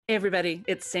Hey everybody,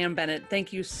 it's Sam Bennett.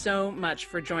 Thank you so much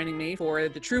for joining me for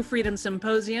the True Freedom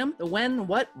Symposium, the when,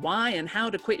 what, why, and how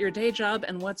to quit your day job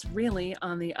and what's really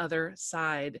on the other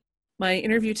side. My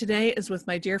interview today is with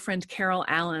my dear friend Carol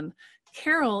Allen.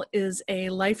 Carol is a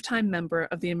lifetime member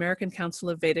of the American Council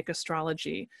of Vedic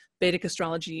Astrology. Vedic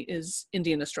astrology is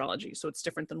Indian astrology, so it's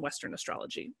different than Western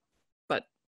astrology, but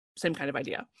same kind of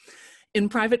idea. In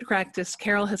private practice,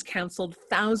 Carol has counseled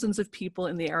thousands of people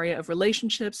in the area of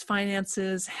relationships,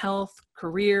 finances, health,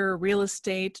 career, real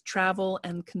estate, travel,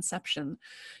 and conception.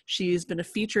 She's been a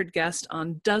featured guest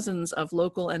on dozens of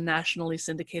local and nationally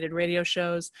syndicated radio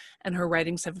shows, and her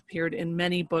writings have appeared in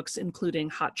many books, including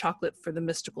Hot Chocolate for the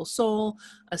Mystical Soul,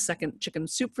 A Second Chicken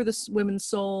Soup for the Women's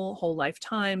Soul, Whole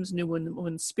Lifetimes, New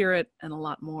Woman's Spirit, and a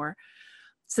lot more.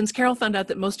 Since Carol found out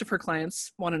that most of her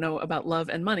clients want to know about love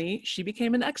and money, she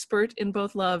became an expert in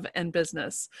both love and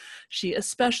business. She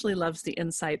especially loves the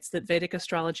insights that Vedic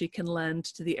astrology can lend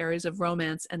to the areas of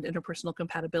romance and interpersonal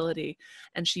compatibility.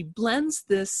 And she blends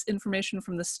this information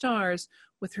from the stars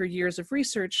with her years of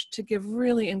research to give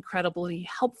really incredibly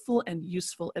helpful and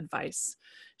useful advice.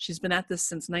 She's been at this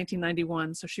since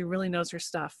 1991, so she really knows her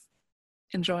stuff.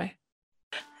 Enjoy.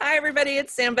 Hi, everybody.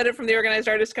 It's Sam Bennett from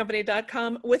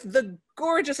theorganizedartistcompany.com with the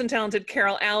gorgeous and talented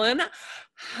Carol Allen.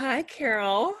 Hi,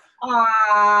 Carol.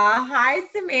 Hi,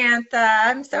 Samantha.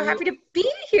 I'm so happy to be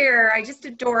here. I just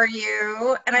adore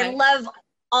you. And I love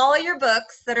all your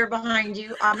books that are behind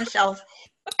you on the shelf.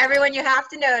 Everyone, you have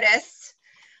to notice.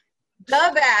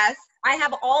 The best. I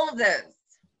have all of those.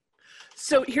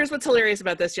 So here's what's hilarious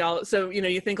about this, y'all. So,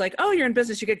 you think like, oh, you're in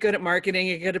business, you get good at marketing,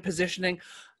 you get good at positioning.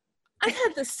 I've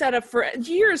had this set up for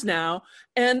years now.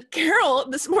 And Carol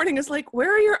this morning is like,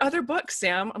 where are your other books,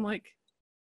 Sam? I'm like,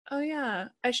 oh yeah,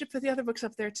 I should put the other books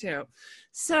up there too.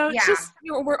 So yeah.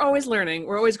 We're always learning,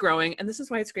 we're always growing. And this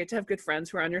is why it's great to have good friends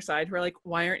who are on your side who are like,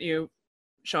 why aren't you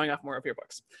showing off more of your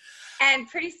books? And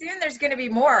pretty soon there's going to be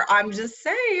more. I'm just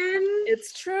saying.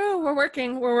 It's true. We're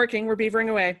working, we're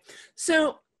beavering away.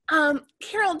 So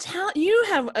Carol, you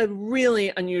have a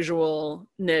really unusual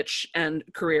niche and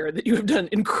career that you have done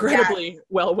incredibly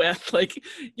well with. Like,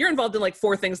 you're involved in like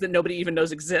 4 things that nobody even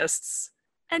knows exists.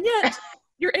 And yet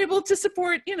you're able to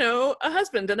support, a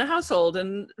husband and a household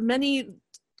and many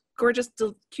gorgeous,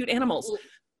 cute animals.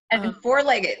 And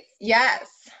 4-legged. Yes.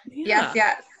 Yeah.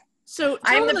 Yes. So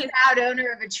I'm the proud owner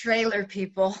of a trailer,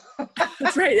 people.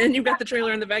 That's right. And you've got the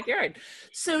trailer in the backyard.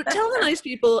 So tell the nice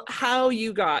people how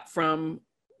you got from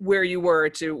where you were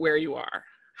to where you are.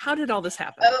 How did all this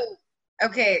happen? Oh,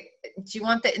 okay. Do you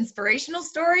want the inspirational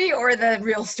story or the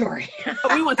real story?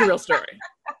 Oh, we want the real story.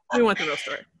 We want the real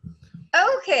story.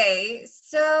 Okay.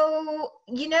 So,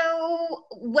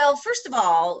 well, first of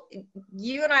all,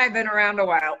 you and I have been around a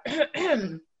while.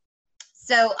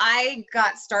 So I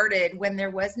got started when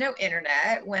there was no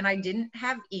internet, when I didn't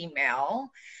have email,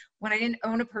 when I didn't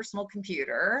own a personal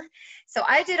computer. So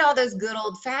I did all those good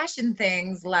old fashioned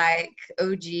things like,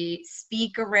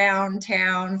 speak around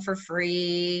town for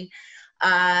free.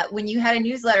 When you had a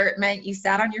newsletter, it meant you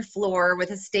sat on your floor with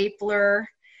a stapler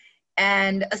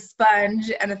and a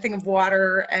sponge and a thing of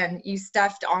water and you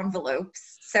stuffed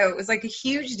envelopes. So it was like a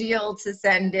huge deal to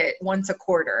send it once a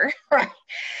quarter, right?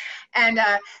 And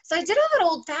so I did all that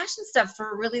old fashioned stuff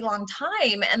for a really long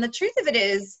time. And the truth of it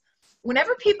is,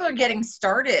 whenever people are getting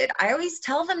started, I always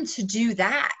tell them to do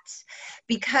that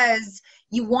because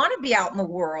you want to be out in the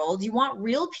world. You want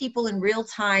real people in real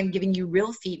time giving you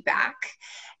real feedback.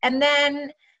 And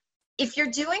then if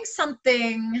you're doing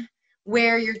something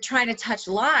where you're trying to touch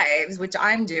lives, which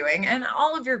I'm doing, and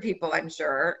all of your people, I'm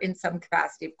sure, in some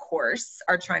capacity, of course,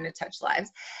 are trying to touch lives,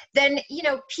 then,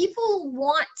 people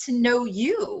want to know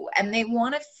you and they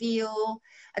want to feel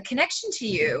a connection to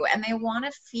you and they want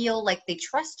to feel like they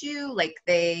trust you, like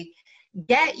they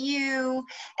get you.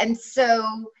 And so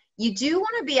you do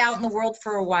want to be out in the world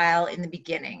for a while in the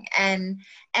beginning. And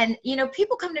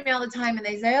people come to me all the time and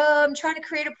they say, oh, I'm trying to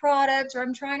create a product, or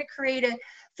I'm trying to create a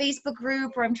Facebook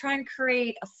group, or I'm trying to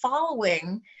create a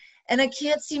following and I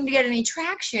can't seem to get any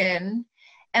traction.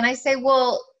 And I say,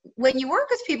 well, when you work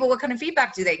with people, what kind of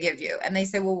feedback do they give you? And they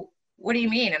say, well, what do you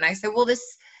mean? And I say, well,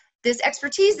 this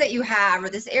expertise that you have, or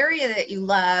this area that you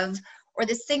love, or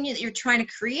this thing that you're trying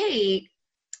to create,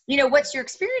 what's your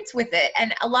experience with it?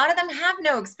 And a lot of them have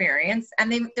no experience,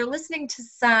 and they're listening to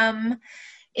some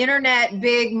internet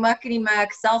big muckety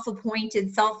muck,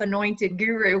 self-appointed, self-anointed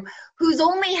guru who's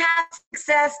only had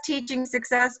success teaching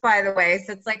success, by the way.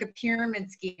 So it's like a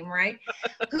pyramid scheme, right?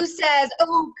 Who says,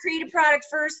 oh, create a product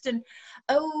first, and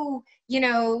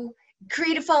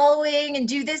create a following and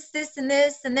do this, this, and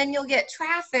this, and then you'll get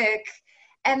traffic.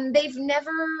 and they've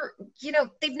never,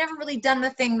 they've never really done the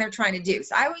thing they're trying to do.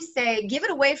 So I always say, give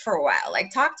it away for a while.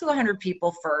 Like, talk to 100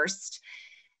 people first,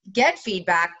 get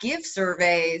feedback, give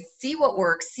surveys, see what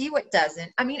works, see what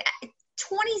doesn't. I mean,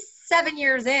 27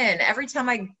 years in, every time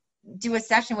I do a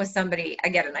session with somebody, I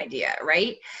get an idea,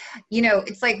 right?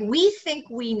 It's like, we think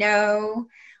we know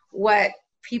what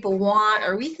people want,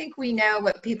 or we think we know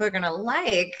what people are going to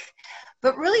like,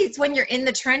 but really it's when you're in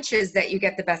the trenches that you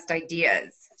get the best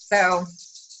ideas. So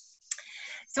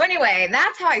anyway,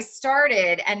 that's how I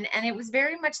started. And it was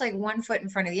very much like one foot in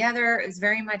front of the other. It was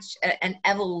very much an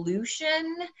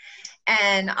evolution.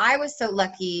 And I was so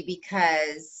lucky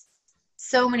because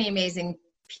so many amazing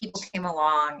people came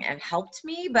along and helped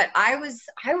me, but I was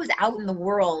out in the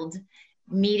world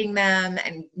meeting them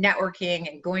and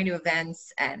networking and going to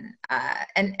events and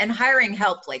hiring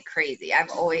help like crazy.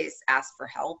 I've always asked for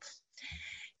help.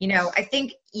 I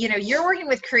think, you're working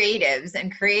with creatives,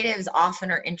 and creatives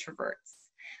often are introverts,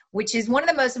 which is one of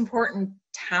the most important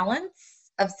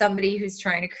talents of somebody who's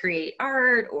trying to create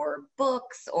art or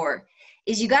books,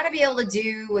 is you got to be able to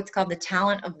do what's called the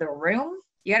talent of the room.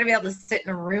 You got to be able to sit in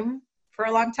a room for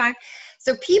a long time.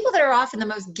 So people that are often the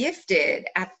most gifted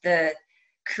at the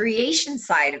creation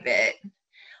side of it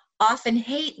often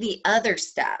hate the other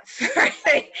stuff,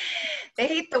 right? They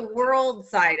hate the world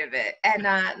side of it, and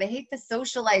they hate the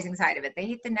socializing side of it. They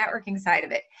hate the networking side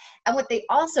of it. And what they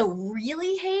also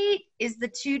really hate is the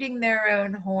tooting their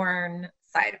own horn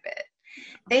side of it.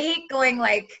 They hate going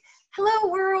like,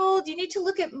 hello world, you need to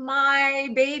look at my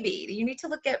baby. You need to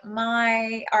look at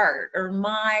my art or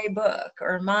my book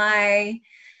or my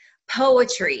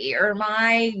poetry or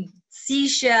my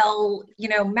seashell,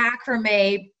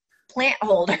 macrame plant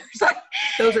holders.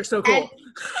 Those are so cool. And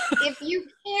if you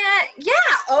can't,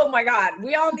 oh my God,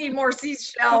 we all need more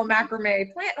seashell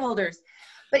macrame plant holders.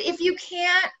 But if you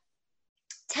can't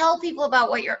tell people about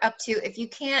what you're up to, if you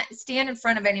can't stand in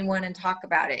front of anyone and talk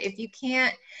about it, if you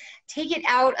can't take it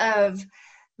out of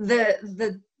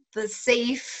the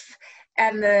safe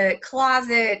and the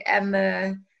closet and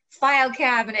the file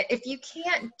cabinet, if you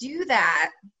can't do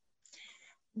that,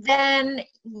 then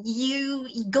you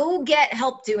go get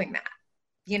help doing that,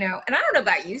 And I don't know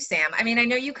about you, Sam. I mean, I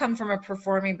know you come from a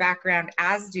performing background,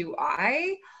 as do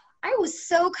I. I was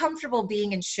so comfortable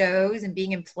being in shows and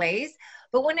being in plays,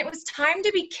 but when it was time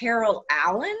to be Carol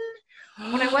Allen,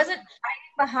 when I wasn't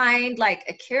hiding behind like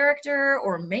a character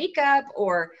or makeup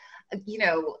or,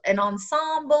 an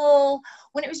ensemble,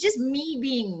 when it was just me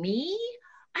being me,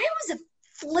 I was a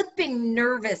flipping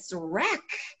nervous wreck.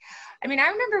 I mean, I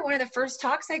remember one of the first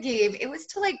talks I gave, it was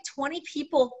to like 20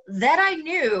 people that I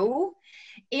knew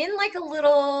in like a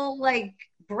little like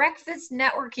breakfast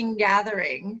networking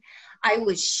gathering. I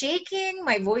was shaking,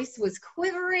 my voice was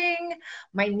quivering,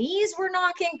 my knees were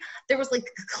knocking. There was like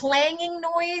a clanging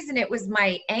noise, and it was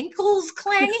my ankles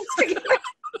clanging together.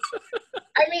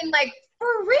 I mean, like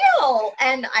for real.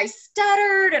 And I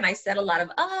stuttered and I said a lot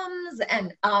of ums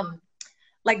and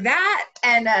like that.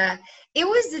 And it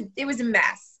was a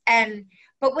mess.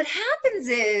 But what happens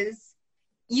is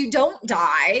you don't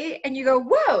die and you go,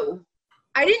 whoa,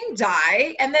 I didn't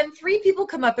die. And then 3 people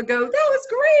come up and go, that was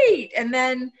great. And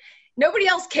then nobody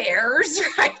else cares,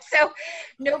 right? So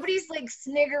nobody's like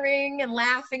sniggering and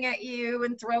laughing at you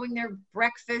and throwing their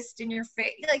breakfast in your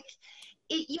face. Like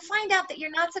you find out that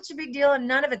you're not such a big deal and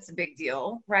none of it's a big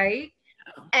deal, right?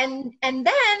 And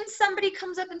then somebody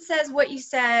comes up and says what you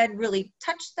said really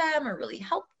touched them or really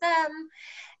helped them.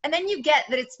 And then you get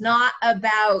that it's not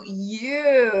about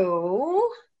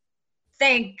you.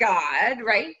 Thank God,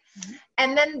 right? Mm-hmm.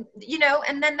 And then,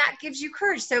 and then that gives you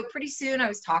courage. So pretty soon I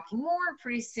was talking more.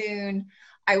 Pretty soon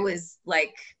I was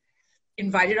like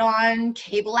invited on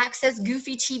cable access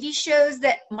goofy TV shows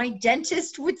that my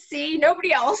dentist would see,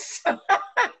 nobody else.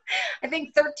 I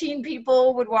think 13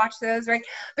 people would watch those, right?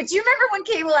 But do you remember when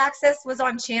cable access was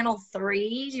on channel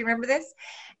 3? Do you remember this?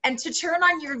 And to turn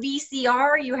on your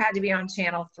VCR, you had to be on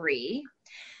channel 3.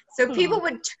 So people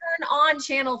would turn on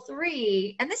channel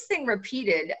 3, and this thing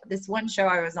repeated, this one show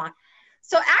I was on.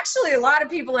 So actually a lot of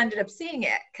people ended up seeing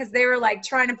it because they were like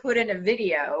trying to put in a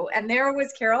video, and there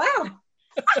was Carol Allen.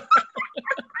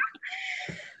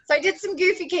 So I did some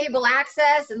goofy cable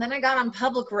access, and then I got on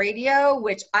public radio,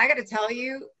 which I got to tell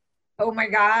you, oh my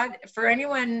God, for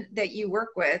anyone that you work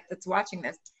with that's watching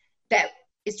this, that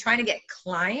is trying to get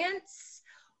clients,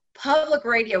 public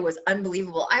radio was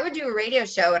unbelievable. I would do a radio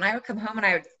show and I would come home and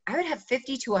I would have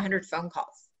 50 to 100 phone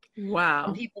calls. Wow.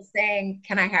 From people saying,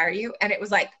 can I hire you? And it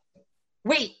was like,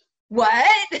 wait,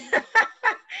 what?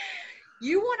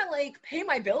 You want to like pay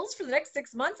my bills for the next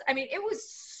 6 months? I mean, it was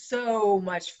so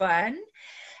much fun.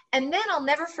 And then I'll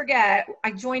never forget,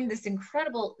 I joined this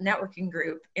incredible networking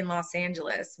group in Los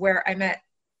Angeles where I met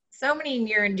so many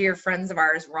near and dear friends of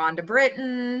ours, Rhonda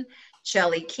Britton,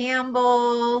 Shelly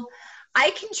Campbell.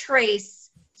 I can trace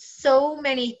so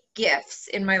many gifts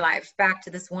in my life back to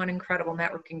this one incredible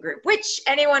networking group, which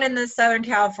anyone in the Southern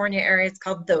California area, it's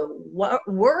called the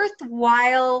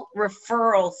Worthwhile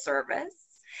Referral Service.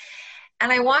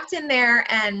 And I walked in there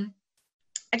and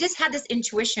I just had this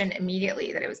intuition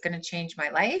immediately that it was going to change my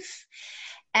life.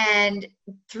 And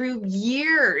through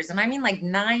years, and I mean like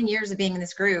 9 years of being in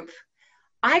this group,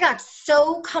 I got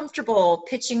so comfortable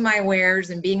pitching my wares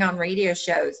and being on radio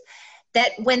shows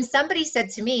that when somebody said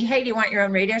to me, hey, do you want your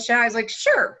own radio show? I was like,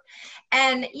 sure.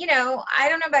 And, you know, I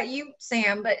don't know about you,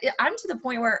 Sam, but I'm to the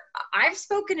point where I've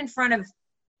spoken in front of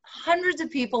hundreds of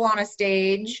people on a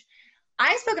stage.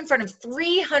 I spoke in front of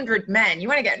 300 men. You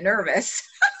want to get nervous.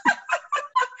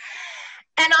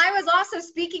 And I was also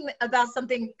speaking about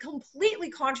something completely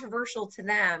controversial to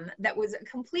them that was a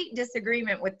complete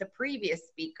disagreement with the previous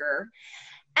speaker.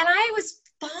 And I was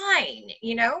fine,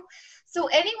 you know? So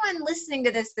anyone listening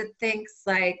to this that thinks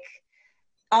like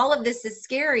all of this is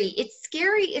scary, it's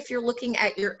scary if you're looking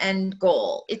at your end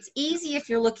goal. It's easy if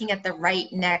you're looking at the right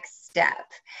next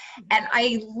step. And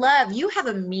I love, you have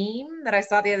a meme that I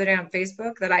saw the other day on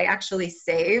Facebook that I actually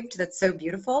saved that's so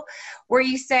beautiful, where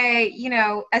you say, you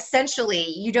know,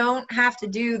 essentially you don't have to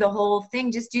do the whole thing,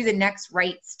 just do the next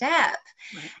right step.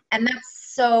 Right. And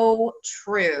that's so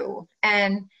true.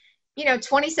 And you know,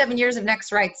 27 years of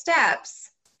next right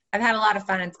steps, I've had a lot of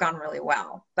fun and it's gone really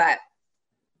well,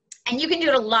 and you can do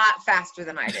it a lot faster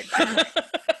than I did.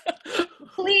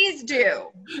 Please do.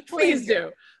 Please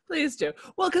do. Please do.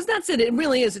 Well, because that's it. It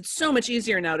really is. It's so much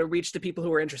easier now to reach the people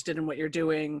who are interested in what you're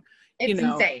doing. It's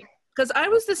insane. Because I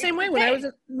was the same way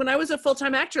when I was a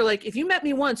full-time actor. Like, if you met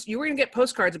me once, you were going to get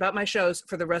postcards about my shows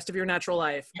for the rest of your natural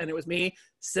life. And it was me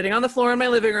sitting on the floor in my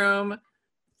living room,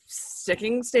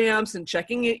 sticking stamps and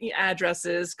checking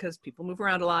addresses because people move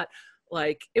around a lot.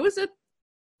 Like, it was a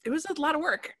lot of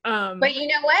work. But you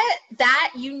know what?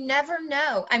 That you never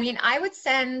know. I mean, I would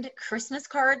send Christmas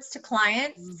cards to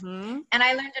clients, and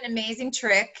I learned an amazing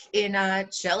trick in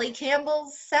Shelly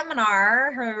Campbell's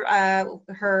seminar,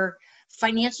 her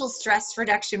financial stress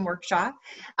reduction workshop,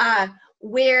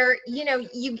 where you know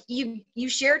you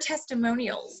share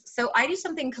testimonials. So I do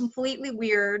something completely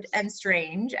weird and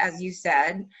strange, as you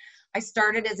said. I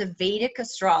started as a Vedic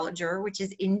astrologer, which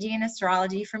is Indian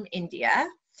astrology from India.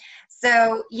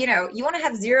 So, you know, you want to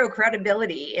have zero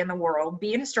credibility in the world,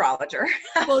 be an astrologer.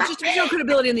 Well, just zero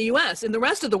credibility in the US. In the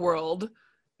rest of the world,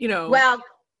 you know. Well,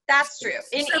 that's true.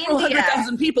 In several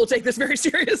 100,000 people take this very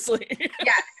seriously.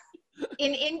 Yes.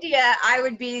 In India, I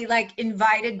would be like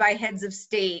invited by heads of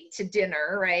state to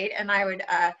dinner, right? And I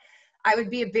would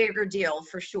be a bigger deal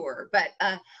for sure. But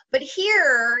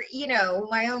here, you know,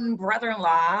 my own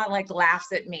brother-in-law like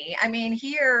laughs at me. I mean,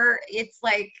 here it's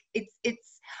like,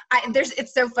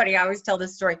 it's so funny. I always tell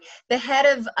this story. The head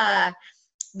of,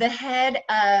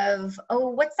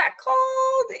 what's that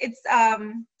called? It's,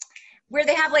 where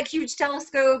they have like huge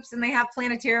telescopes and they have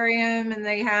planetarium and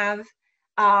they have,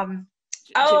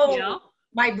 JPL?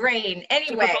 My brain.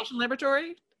 Anyway. Propulsion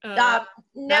Laboratory?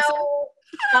 No.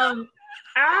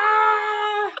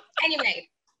 Anyway,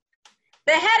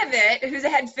 the head of it, who's a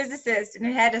head physicist and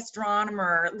a head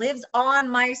astronomer, lives on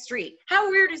my street. How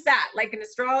weird is that? Like an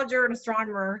astrologer and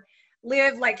astronomer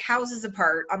live like houses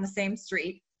apart on the same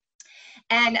street.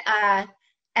 And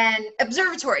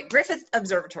observatory, Griffith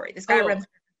Observatory. This guy runs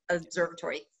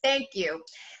observatory. Thank you.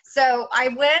 So I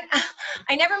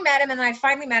never met him, and I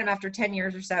finally met him after 10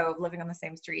 years or so of living on the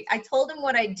same street. I told him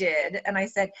what I did, and I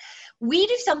said, we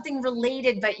do something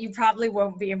related, but you probably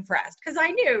won't be impressed, because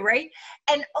I knew, right?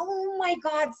 And oh my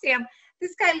God, Sam,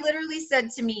 this guy literally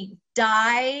said to me,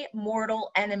 die,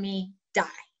 mortal enemy, die.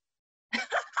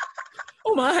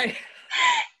 Oh my.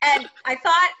 And I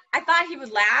thought he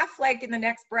would laugh like in the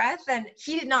next breath, and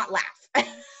he did not laugh.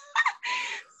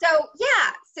 So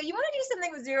yeah, so you want to do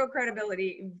something with zero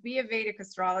credibility, be a Vedic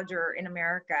astrologer in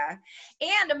America.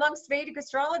 And amongst Vedic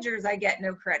astrologers, I get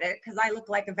no credit because I look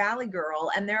like a valley girl,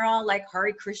 and they're all like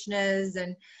Hare Krishnas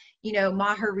and, you know,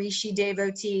 Maharishi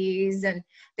devotees, and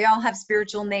they all have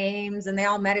spiritual names and they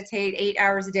all meditate 8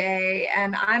 hours a day.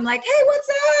 And I'm like, hey, what's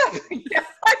up? You know,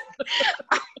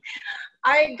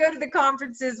 I go to the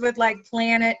conferences with like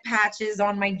planet patches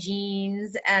on my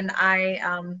jeans, and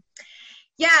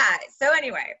yeah. So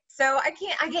anyway, so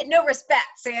I get no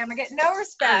respect, Sam. I get no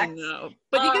respect. I know,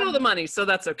 but you get all the money, so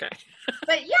that's okay.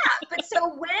 But yeah,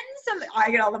 so I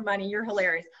get all the money. You're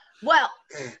hilarious. Well,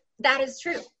 that is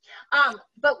true.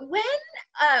 But when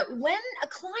a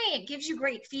client gives you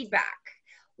great feedback,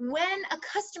 when a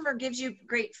customer gives you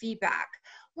great feedback,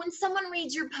 when someone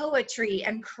reads your poetry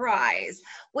and cries,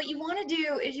 what you want to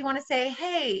do is you want to say,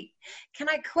 hey, can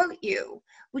I quote you?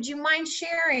 Would you mind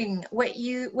sharing what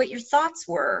your thoughts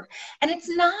were? And it's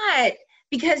not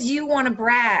because you want to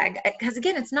brag, because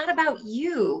again, it's not about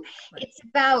you. Right. It's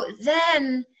about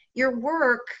then your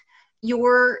work,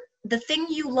 the thing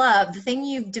you love, the thing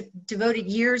you've devoted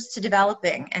years to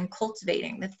developing and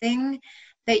cultivating, the thing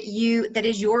that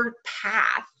is your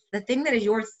path, the thing that is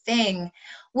your thing,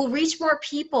 will reach more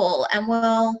people and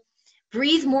will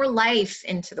breathe more life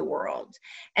into the world.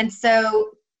 And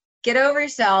so get over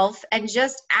yourself and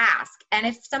just ask. And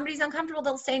if somebody's uncomfortable,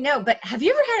 they'll say no. But have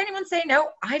you ever had anyone say no?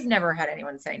 I've never had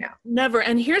anyone say no. Never.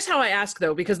 And here's how I ask,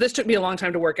 though, because this took me a long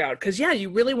time to work out. Because, yeah, you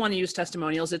really want to use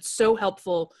testimonials. It's so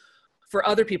helpful for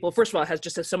other people. First of all, it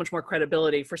has so much more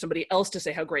credibility for somebody else to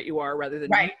say how great you are rather than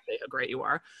you say how great you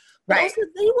are. But also,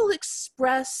 they will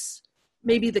express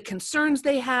maybe the concerns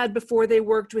they had before they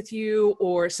worked with you,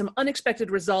 or some unexpected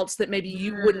results that maybe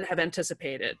you wouldn't have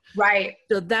anticipated. Right.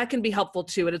 So that can be helpful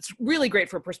too. And it's really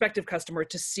great for a prospective customer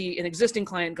to see an existing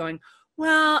client going,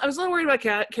 well, I was a little worried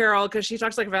about Carol because she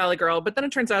talks like a Valley girl, but then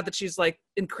it turns out that she's like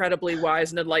incredibly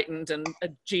wise and enlightened and a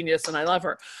genius, and I love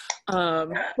her.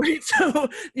 Right. So,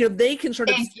 they can sort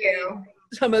of see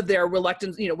some of their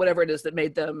reluctance, whatever it is that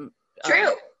made them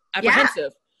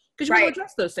apprehensive, because you want to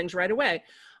address those things right away.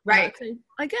 Right.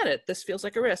 I get it. This feels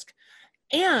like a risk.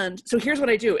 And so here's what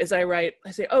I do is I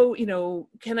say, oh,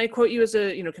 can I quote you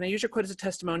can I use your quote as a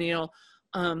testimonial?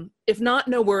 If not,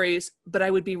 no worries, but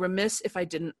I would be remiss if I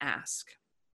didn't ask.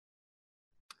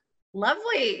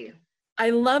 Lovely. I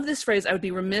love this phrase. I would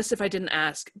be remiss if I didn't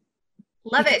ask.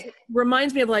 Love it. It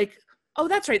reminds me of like, oh,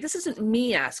 that's right. This isn't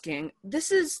me asking.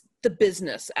 This is the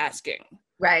business asking.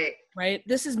 Right. Right.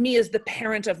 This is me as the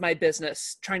parent of my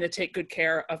business trying to take good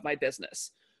care of my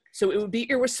business. So it would be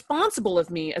irresponsible of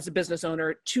me as a business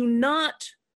owner to not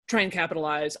try and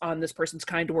capitalize on this person's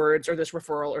kind words or this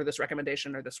referral or this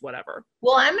recommendation or this whatever.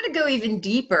 Well, I'm going to go even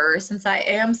deeper since I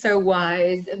am so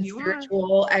wise and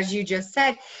spiritual, as you just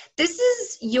said. This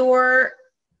is your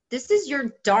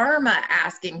dharma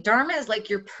asking. Dharma is like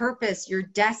your purpose, your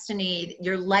destiny,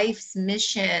 your life's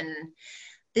mission.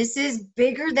 This is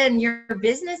bigger than your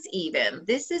business even.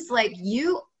 This is like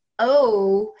you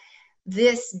owe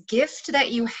this gift that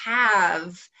you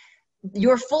have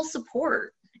your full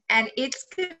support, and it's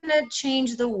going to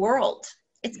change the world.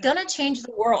 It's going to change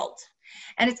the world,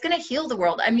 and it's going to heal the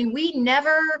world. I mean, we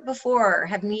never before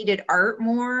have needed art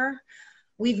more.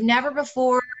 We've never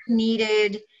before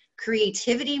needed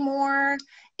creativity more.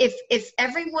 If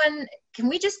everyone, can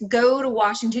we just go to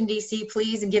Washington, D.C.,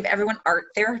 please, and give everyone art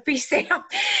therapy, Sam?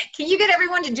 Can you get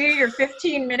everyone to do your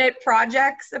 15-minute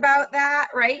projects about that,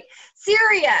 right?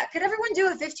 Syria, could everyone do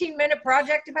a 15-minute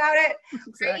project about it?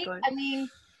 Exactly. Right? I mean,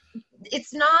 it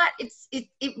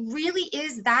really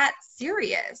is that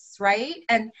serious, right?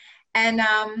 And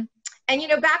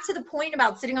back to the point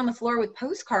about sitting on the floor with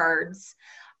postcards,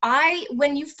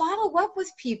 when you follow up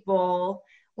with people,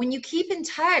 when you keep in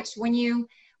touch, when you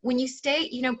stay,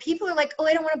 people are like, oh,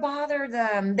 I don't want to bother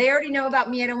them. They already know about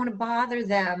me. I don't want to bother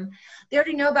them. They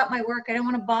already know about my work. I don't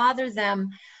want to bother them.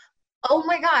 Oh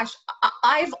my gosh,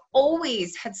 I've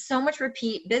always had so much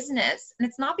repeat business. And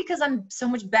it's not because I'm so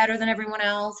much better than everyone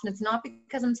else. And it's not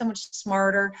because I'm so much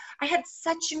smarter. I had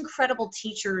such incredible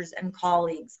teachers and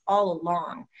colleagues all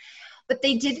along. But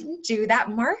they didn't do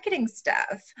that marketing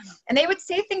stuff. And they would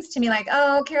say things to me like,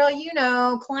 oh,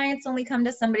 Carol, clients only come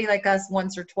to somebody like us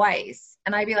once or twice.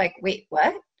 And I'd be like, wait,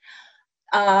 what?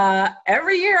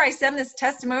 Every year I send this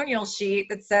testimonial sheet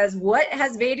that says, what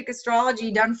has Vedic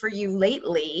astrology done for you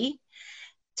lately?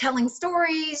 Telling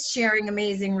stories, sharing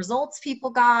amazing results people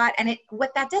got. And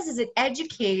what that does is it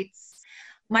educates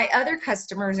my other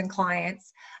customers and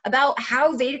clients about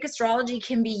how Vedic astrology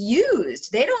can be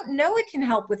used. They don't know it can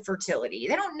help with fertility.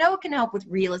 They don't know it can help with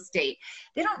real estate.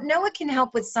 They don't know it can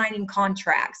help with signing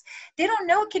contracts. They don't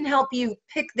know it can help you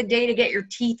pick the day to get your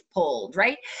teeth pulled,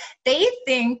 right? They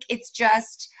think it's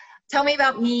just tell me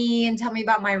about me and tell me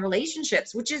about my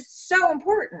relationships, which is so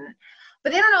important.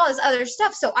 But they don't know all this other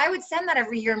stuff. So I would send that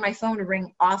every year in my phone to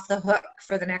ring off the hook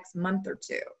for the next month or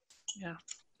two. Yeah.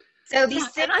 So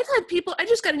and I've had people, I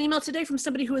just got an email today from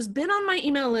somebody who has been on my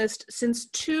email list since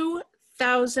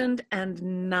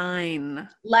 2009.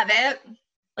 Love it.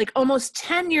 Like almost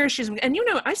 10 years and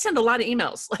I send a lot of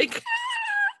emails. Like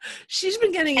she's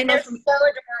been getting emails. They're so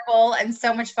adorable and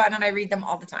so much fun, and I read them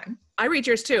all the time. I read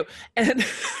yours too. And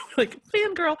like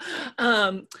fangirl.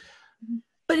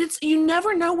 But you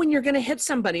never know when you're going to hit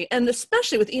somebody. And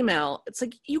especially with email, it's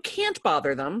like, you can't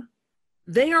bother them.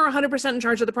 They are 100% in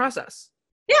charge of the process.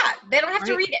 Yeah, they don't have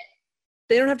to Right? read it.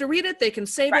 They don't have to read it. They can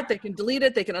save Right. it. They can delete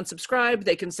it. They can unsubscribe.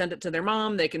 They can send it to their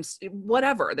mom. They can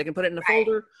whatever. They can put it in a Right.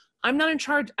 folder. I'm not in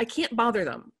charge. I can't bother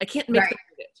them. I can't make Right. them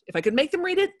read it. If I could make them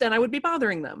read it, then I would be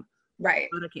bothering them. Right.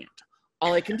 But I can't.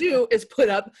 All I can do is put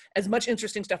up as much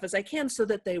interesting stuff as I can so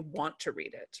that they want to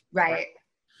read it. Right.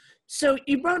 So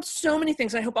you brought up so many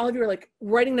things. I hope all of you are like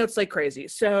writing notes like crazy.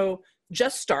 So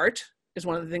just start is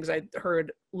one of the things I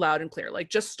heard loud and clear. Like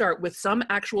just start with some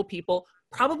actual people,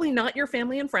 probably not your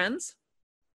family and friends,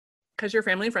 because your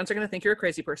family and friends are going to think you're a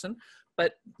crazy person,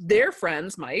 but their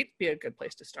friends might be a good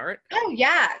place to start. Oh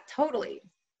yeah, totally.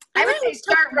 And I would say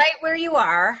start right where you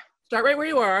are. Start right where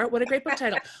you are. What a great book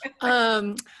title.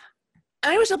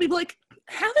 I always tell people like,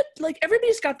 have it, like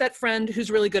everybody's got that friend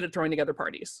who's really good at throwing together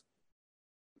parties.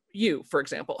 You, for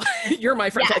example, you're my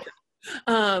friend.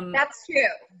 Yeah. That's true.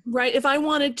 Right. If I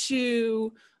wanted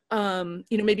to,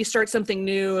 maybe start something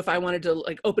new, if I wanted to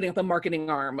like opening up a marketing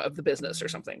arm of the business or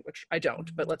something, which I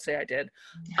don't, but let's say I did,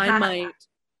 I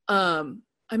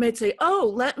might say,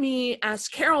 oh, let me ask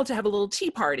Carol to have a little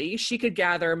tea party. She could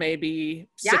gather maybe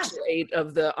 6 or 8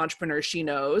 of the entrepreneurs she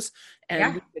knows,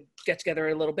 and we could get together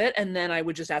a little bit. And then I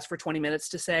would just ask for 20 minutes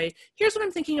to say, here's what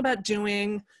I'm thinking about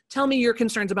doing. Tell me your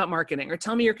concerns about marketing, or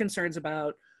tell me your concerns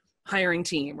about hiring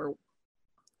team, or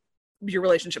your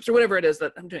relationships, or whatever it is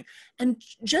that I'm doing. And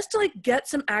just to like get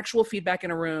some actual feedback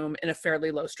in a room in a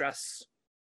fairly low stress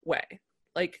way,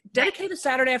 like dedicate a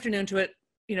Saturday afternoon to it.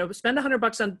 Spend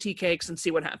 $100 on tea cakes and see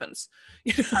what happens.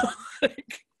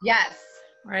 Yes.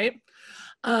 Right.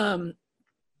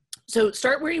 So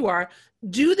start where you are.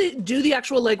 Do the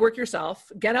actual legwork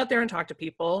yourself. Get out there and talk to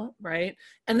people. Right.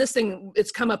 And this thing, it's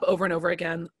come up over and over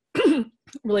again.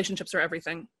 Relationships are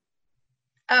everything.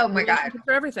 Oh my God. Relationships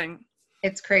are everything.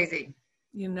 It's crazy.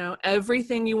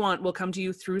 Everything you want will come to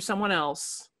you through someone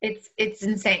else. It's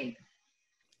insane.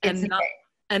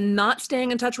 And not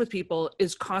staying in touch with people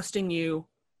is costing you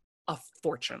a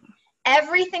fortune.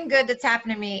 Everything good that's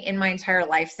happened to me in my entire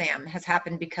life, Sam, has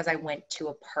happened because I went to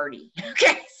a party.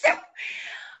 Okay, so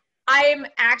I'm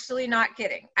actually not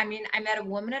kidding. I mean, I met a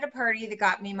woman at a party that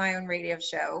got me my own radio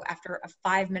show after a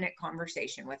 5-minute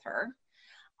conversation with her.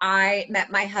 I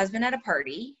met my husband at a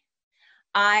party.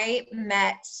 I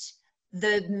met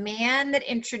the man that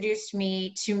introduced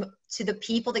me to the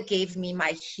people that gave me my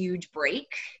huge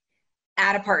break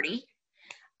at a party.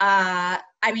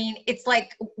 I mean, it's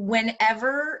like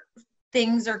whenever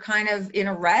things are kind of in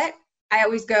a rut, I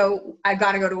always go, I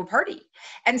got to go to a party.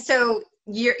 And so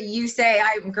you say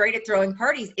I'm great at throwing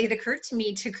parties. It occurred to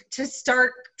me to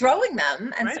start throwing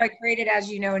them. And so I created,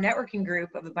 as you know, a networking group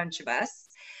of a bunch of us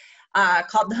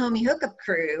called the Homie Hookup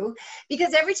Crew,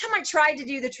 because every time I tried to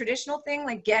do the traditional thing,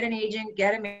 like get an agent,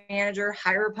 get a manager,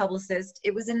 hire a publicist,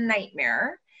 it was a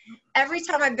nightmare. Every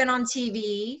time I've been on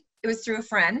TV, it was through a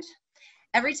friend.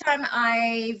 Every time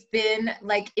I've been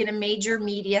like in a major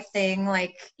media thing,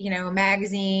 like, a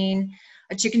magazine,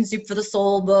 a Chicken Soup for the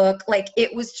Soul book, like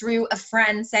it was through a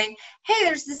friend saying, hey,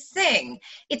 there's this thing.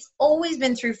 It's always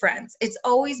been through friends. It's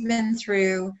always been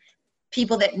through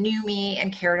people that knew me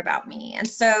and cared about me. And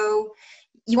so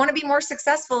you want to be more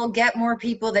successful, get more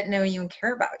people that know you and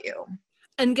care about you.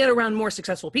 And get around more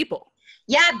successful people.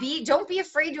 Yeah, don't be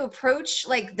afraid to approach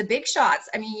like the big shots.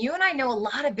 I mean, you and I know a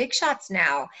lot of big shots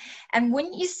now. And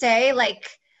wouldn't you say like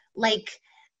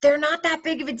they're not that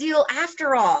big of a deal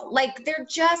after all? Like they're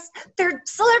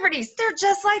celebrities. They're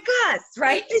just like us,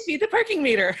 right? They see the parking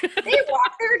meter. They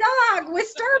walk their dog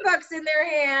with Starbucks in their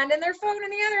hand and their phone in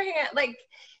the other hand. Like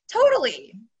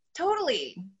totally.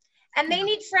 And they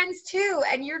need friends too.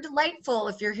 And you're delightful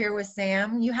if you're here with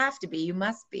Sam. You have to be. You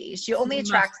must be. She only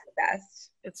attracts the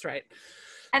best. That's right.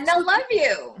 And they'll love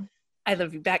you. I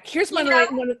love you back. Here's one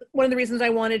of the reasons I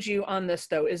wanted you on this,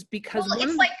 though, is because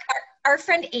it's like our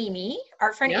friend Amy,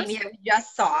 Amy that we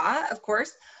just saw, of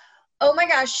course. Oh my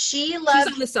gosh, she loves.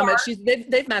 She's on the summit.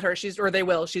 They've met her. They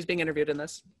will. She's being interviewed in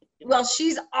this. Well,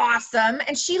 she's awesome,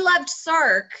 and she loved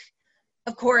Sark,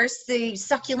 of course, the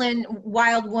succulent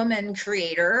wild woman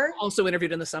creator. Also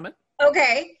interviewed in the summit.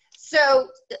 Okay. So,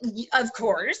 of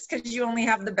course, because you only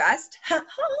have the best.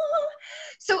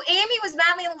 So Amy was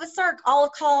madly in love with Sark all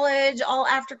college, all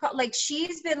after college. Like,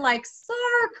 she's been like,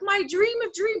 Sark, my dream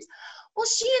of dreams. Well,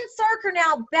 she and Sark are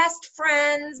now best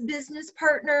friends, business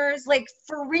partners, like,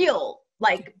 for real,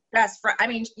 like, best friend. I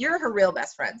mean, you're her real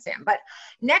best friend, Sam. But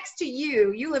next to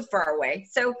you live far away.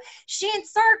 So she and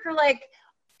Sark are, like,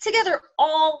 together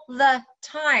all the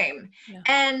time. Yeah.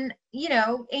 And,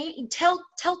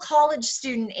 tell college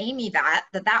student Amy that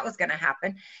was going to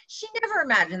happen. She never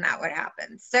imagined that would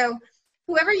happen. So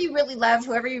whoever you really love,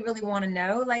 whoever you really want to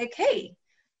know, like, hey,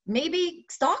 maybe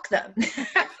stalk them.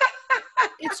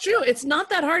 It's true. It's not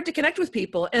that hard to connect with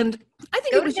people. And I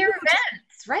think Go it was to their you.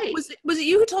 events, right? Was it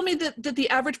you who told me that the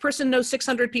average person knows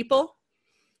 600 people?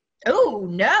 Oh,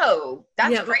 no.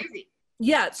 That's Yeah. crazy.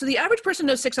 Yeah. So the average person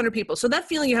knows 600 people. So that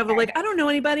feeling you have of like, I don't know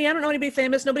anybody. I don't know anybody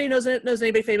famous. Nobody knows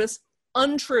anybody famous.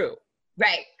 Untrue.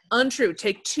 Right. Untrue.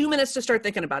 Take 2 minutes to start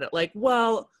thinking about it. Like,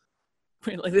 well,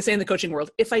 like they say in the coaching world,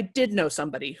 if I did know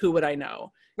somebody, who would I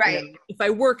know? Right. If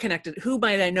I were connected, who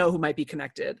might I know who might be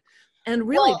connected? And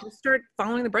really just start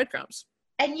following the breadcrumbs.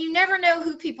 And you never know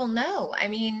who people know. I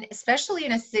mean, especially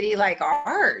in a city like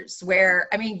ours, where,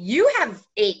 I mean, you have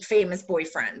 8 famous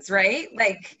boyfriends, right?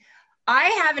 Like, I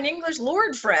have an English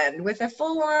lord friend with a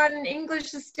full-on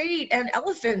English estate and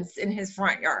elephants in his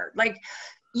front yard. Like,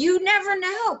 you never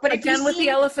know. But again, with the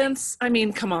elephants, I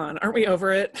mean, come on, aren't we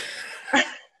over it?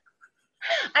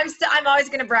 I'm always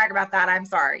going to brag about that. I'm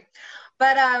sorry.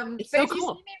 But it's but so if cool.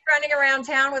 You see me running around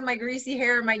town with my greasy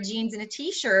hair and my jeans and a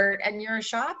t-shirt, and you're a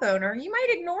shop owner, you might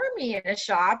ignore me in a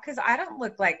shop because I don't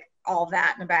look like all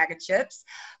that in a bag of chips.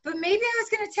 But maybe I was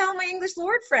going to tell my English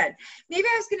lord friend. Maybe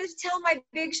I was going to tell my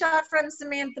big shot friend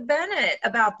Samantha Bennett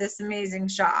about this amazing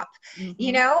shop. Mm-hmm.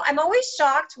 You know, I'm always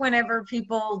shocked whenever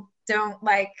people don't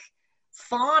like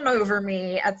fawn over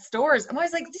me at stores. I'm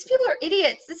always like, these people are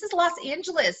idiots. This is Los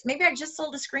Angeles. Maybe I just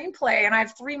sold a screenplay and I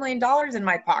have $3 million in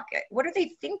my pocket. What are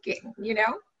they thinking? You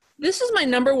know? This is my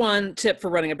number one tip for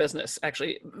running a business,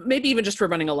 actually, maybe even just for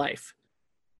running a life.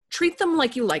 Treat them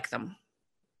like you like them.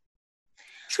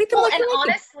 Treat them like you like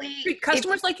honestly, them. Treat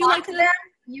customers like you like them.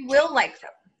 You will like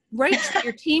them. Right? Treat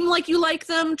your team like you like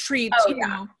them.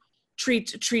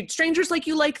 Treat, treat strangers like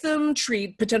you like them.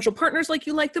 Treat potential partners like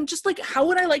you like them. Just like, how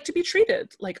would I like to be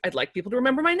treated? Like, I'd like people to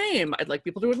remember my name. I'd like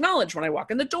people to acknowledge when I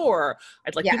walk in the door.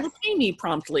 I'd like people to pay me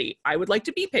promptly. I would like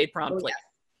to be paid promptly.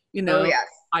 You know,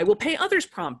 I will pay others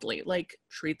promptly. Like,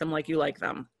 treat them like you like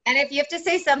them. And if you have to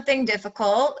say something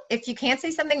difficult, if you can't say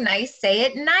something nice, say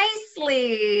it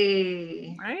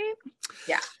nicely. Right?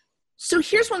 Yeah. So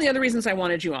here's one of the other reasons I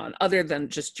wanted you on, other than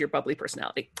just your bubbly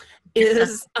personality,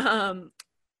 is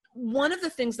one of the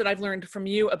things that I've learned from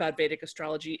you about Vedic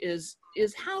astrology is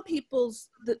how people's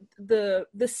the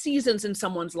seasons in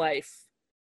someone's life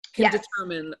can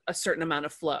determine a certain amount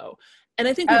of flow. And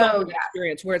I think we've all had an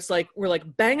experience where it's like we're like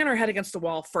banging our head against the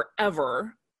wall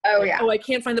forever. Oh, like, I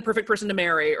can't find the perfect person to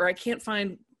marry, or I can't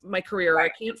find my career, or I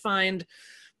can't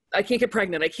get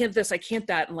pregnant, I can't this, I can't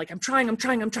that. And like, I'm trying,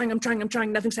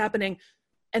 nothing's happening.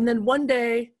 And then one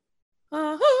day,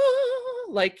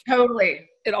 like totally,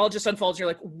 it all just unfolds. You're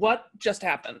like, what just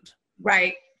happened?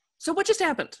 Right. So what just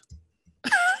happened?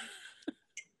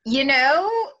 You know,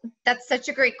 that's such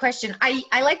a great question.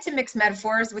 I like to mix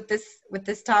metaphors with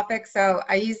this topic. So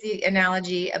I use the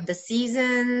analogy of the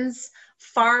seasons,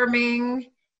 farming,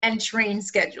 and train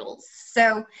schedules.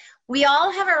 So we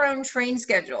all have our own train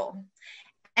schedule.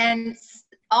 And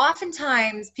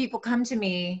oftentimes people come to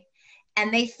me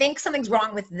and they think something's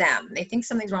wrong with them. They think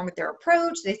something's wrong with their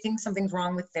approach. They think something's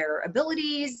wrong with their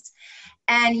abilities.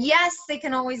 And yes, they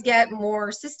can always get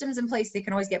more systems in place. They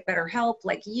can always get better help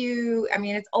like you. I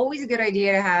mean, it's always a good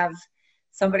idea to have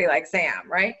somebody like Sam,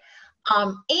 right?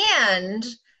 And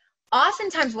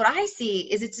oftentimes what I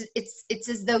see is it's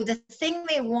as though the thing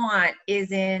they want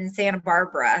is in Santa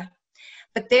Barbara,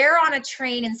 but they're on a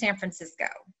train in San Francisco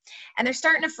and they're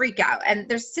starting to freak out and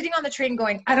they're sitting on the train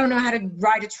going, I don't know how to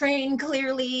ride a train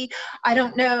clearly. I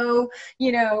don't know,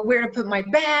 where to put my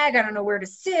bag. I don't know where to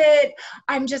sit.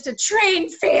 I'm just a train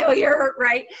failure,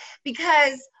 right?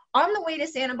 Because on the way to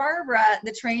Santa Barbara,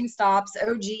 the train stops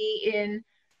OG in,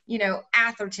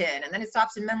 Atherton, and then it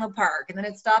stops in Menlo Park, and then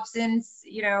it stops in,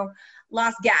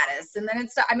 Los Gatos, and then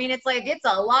it's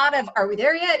a lot of, are we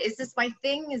there yet? Is this my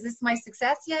thing? Is this my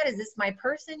success yet? Is this my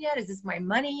person yet? Is this my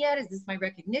money yet? Is this my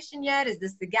recognition yet? Is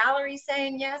this the gallery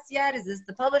saying yes yet? Is this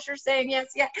the publisher saying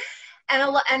yes yet?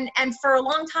 And for a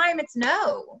long time, it's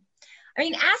no. I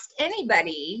mean, ask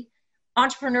anybody,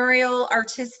 entrepreneurial,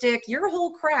 artistic, your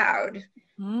whole crowd.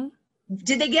 Mm-hmm.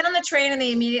 Did they get on the train and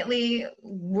they immediately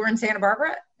were in Santa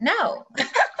Barbara? No.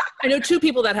 I know 2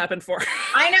 people that happened for.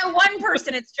 I know one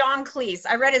person. It's John Cleese.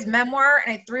 I read his memoir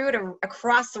and I threw it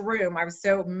across the room. I was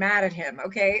so mad at him.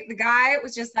 Okay. The guy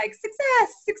was just like,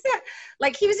 success.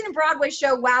 Like he was in a Broadway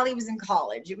show while he was in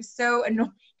college. It was so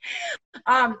annoying.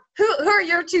 Who are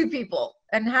your 2 people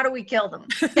and how do we kill them?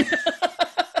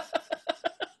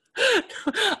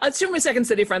 It's 2 of my Second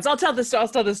City friends. I'll tell this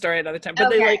story another time.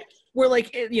 But okay. We're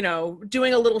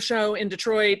doing a little show in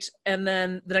Detroit, and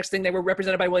then the next thing they were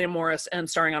represented by William Morris and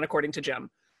starring on According to Jim.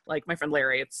 Like my friend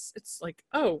Larry, it's like,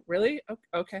 oh, really?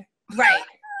 Okay. Right.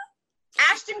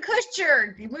 Ashton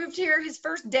Kutcher, he moved here his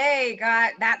first day,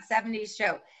 got that 70s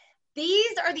show.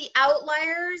 these are the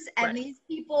outliers, and Right. these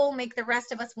people make the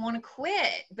rest of us want to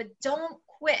quit. But don't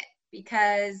quit,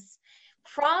 because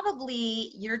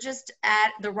probably you're just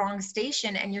at the wrong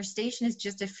station, and your station is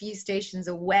just a few stations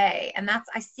away. And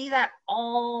I see that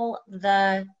all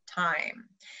the time.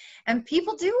 And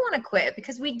people do want to quit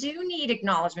because we do need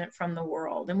acknowledgement from the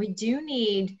world, and we do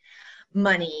need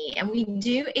money, and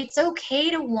it's okay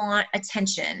to want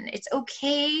attention. It's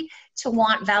okay to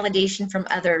want validation from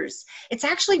others. It's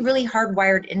actually really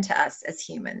hardwired into us as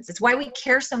humans. It's why we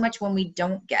care so much when we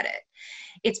don't get it.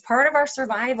 It's part of our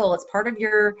survival. It's part of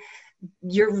your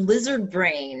lizard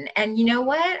brain. And you know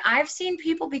what? I've seen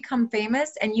people become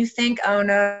famous and you think, oh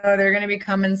no, they're going to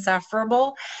become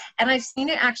insufferable. And I've seen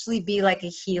it actually be like a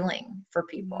healing for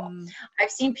people. I've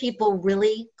seen people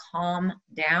really calm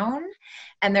down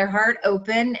and their heart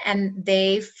open, and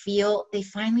they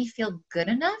finally feel good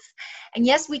enough. And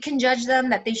yes, we can judge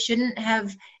them that they shouldn't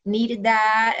have needed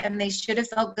that and they should have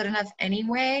felt good enough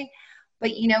anyway.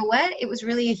 But you know what? It was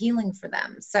really a healing for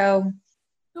them. So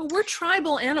no, we're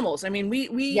tribal animals. I mean, we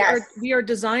yes. are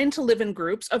designed to live in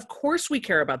groups. Of course we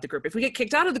care about the group. If we get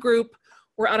kicked out of the group,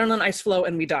 we're out on an ice floe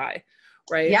and we die,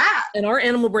 right? Yeah. And our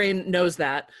animal brain knows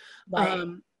that. Right.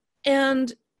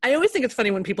 And I always think it's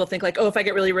funny when people think like, oh, if I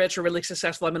get really rich or really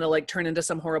successful, I'm going to like turn into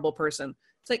some horrible person.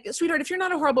 It's like, sweetheart, if you're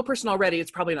not a horrible person already,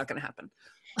 it's probably not going to happen.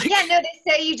 Like, yeah, no,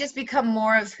 they say you just become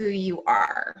more of who you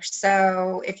are.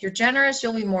 So if you're generous,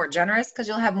 you'll be more generous because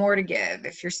you'll have more to give.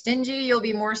 If you're stingy, you'll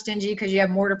be more stingy because you have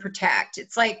more to protect.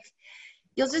 It's like,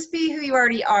 you'll just be who you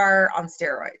already are on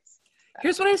steroids.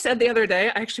 Here's what I said the other day.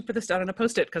 I actually put this down on a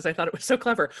Post-it because I thought it was so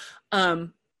clever.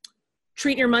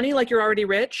 Treat your money like you're already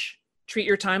rich. Treat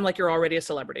your time like you're already a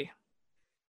celebrity.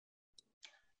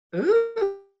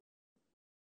 Ooh.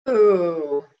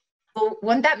 Ooh. Well,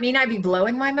 wouldn't that mean I'd be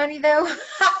blowing my money though? Going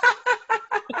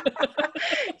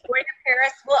to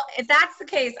Paris. Well, if that's the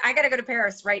case, I got to go to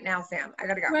Paris right now, Sam. I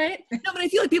got to go. Right. No, but I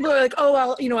feel like people are like, oh,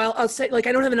 I'll say, like,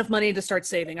 I don't have enough money to start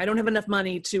saving. I don't have enough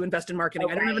money to invest in marketing.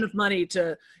 Oh, I don't have right. enough money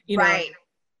to, Right.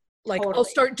 like, Totally. I'll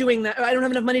start doing that. I don't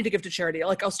have enough money to give to charity.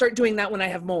 Like, I'll start doing that when I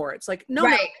have more. It's like, no,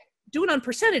 Right. no, do it on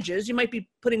percentages. You might be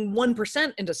putting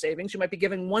 1% into savings. You might be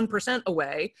giving 1%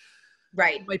 away.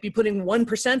 Right. You might be putting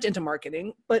 1% into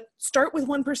marketing, but start with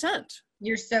 1%.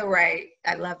 You're so right.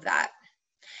 I love that.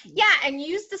 Yeah, and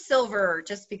use the silver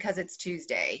just because it's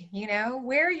Tuesday. You know,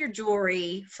 wear your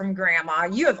jewelry from grandma.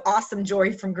 You have awesome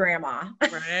jewelry from grandma.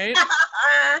 Right.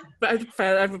 But I've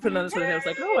put it on this one and I was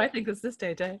like, oh, I think it's this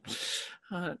day.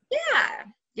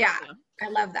 Yeah. I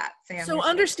love that, Sam. So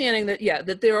understanding that,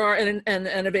 that there are, and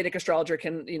a Vedic astrologer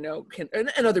can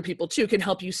and other people too, can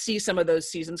help you see some of those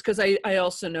seasons. Cause I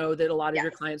also know that a lot of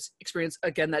your clients experience,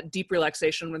 again, that deep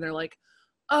relaxation when they're like,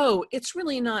 oh, it's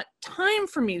really not time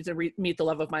for me to meet the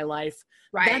love of my life.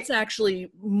 Right. That's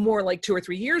actually more like 2 or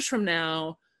 3 years from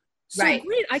now. So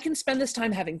great, I can spend this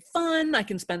time having fun. I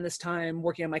can spend this time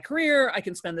working on my career. I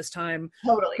can spend this time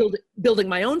building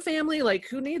my own family. Like,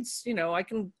 who needs, I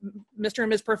can, Mr. and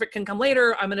Ms. Perfect can come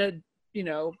later. I'm going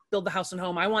to, build the house and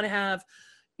home I want to have,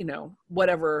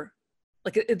 whatever.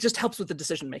 Like, it just helps with the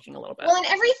decision-making a little bit. Well, and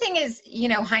everything is,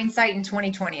 hindsight in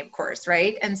 2020, of course,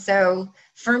 right? And so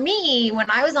for me,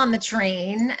 when I was on the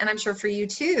train, and I'm sure for you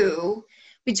too,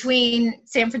 between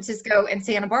San Francisco and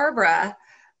Santa Barbara,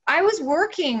 I was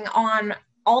working on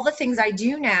all the things I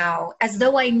do now as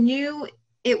though I knew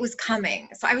it was coming.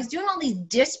 So I was doing all these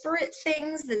disparate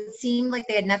things that seemed like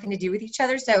they had nothing to do with each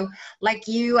other. So like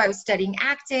you, I was studying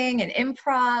acting and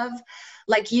improv.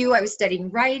 Like you, I was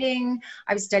studying writing.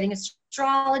 I was studying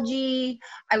astrology.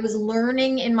 I was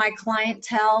learning in my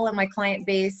clientele and my client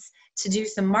base to do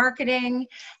some marketing.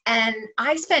 And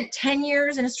I spent 10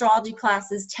 years in astrology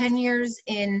classes, 10 years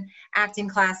in acting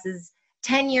classes,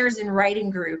 10 years in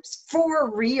writing groups for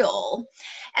real.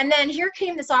 And then here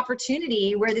came this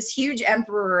opportunity where this huge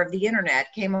emperor of the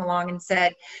internet came along and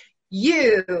said,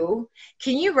 can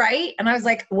you write? And I was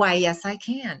like, why, yes, I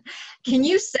can. Can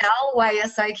you sell? Why,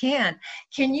 yes, I can.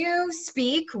 Can you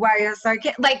speak? Why, yes, I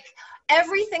can. Like,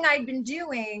 everything I'd been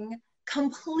doing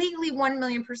completely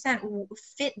 1,000,000%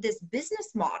 fit this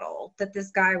business model that this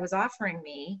guy was offering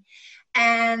me.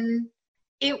 And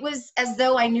it was as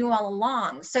though I knew all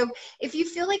along. So if you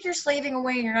feel like you're slaving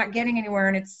away and you're not getting anywhere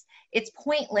and it's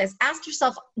pointless, ask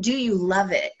yourself, do you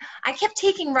love it? I kept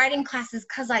taking writing classes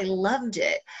because I loved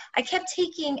it. I kept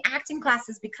taking acting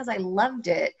classes because I loved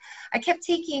it. I kept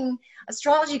taking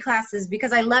astrology classes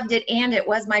because I loved it, and it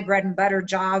was my bread and butter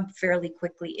job fairly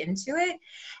quickly into it.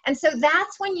 And so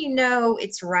that's when you know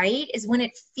it's right, is when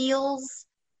it feels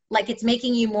like it's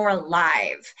making you more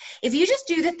alive. If you just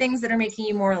do the things that are making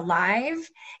you more alive,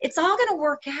 it's all going to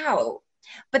work out.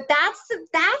 But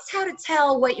that's how to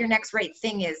tell what your next right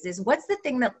thing is what's the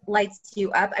thing that lights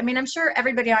you up. I mean, I'm sure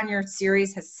everybody on your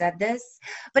series has said this,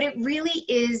 but it really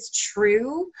is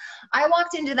true. I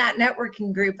walked into that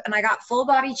networking group and I got full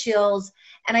body chills,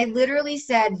 and I literally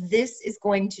said, this is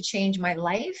going to change my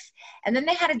life. And then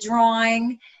they had a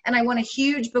drawing and I won a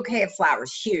huge bouquet of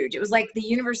flowers. Huge. It was like the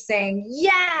universe saying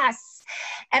yes.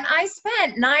 And I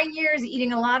spent 9 years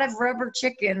eating a lot of rubber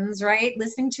chickens, right?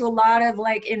 Listening to a lot of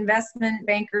like investment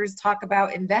bankers talk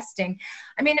about investing.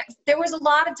 I mean, there was a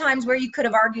lot of times where you could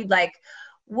have argued like,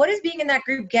 what is being in that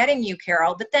group getting you,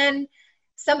 Carol? But then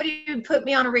somebody would put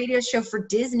me on a radio show for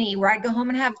Disney where I'd go home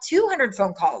and have 200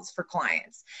 phone calls for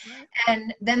clients.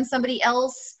 And then somebody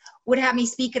else would have me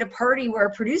speak at a party where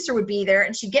a producer would be there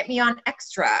and she'd get me on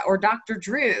Extra or Dr.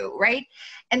 Drew, right?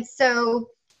 And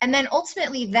then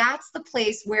ultimately, that's the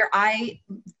place where I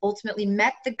ultimately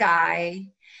met the guy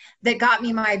that got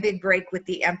me my big break with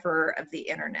the emperor of the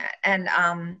internet, and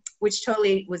which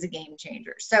totally was a game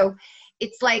changer. So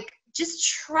it's like, just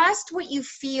trust what you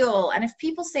feel. And if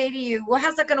people say to you, well,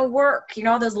 how's that going to work? You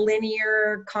know, those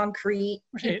linear, concrete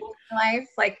people in life,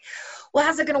 like, well,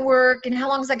 how's it going to work? And how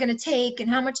long is that going to take? And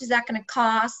how much is that going to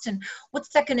cost? And what's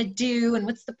that going to do? And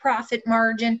what's the profit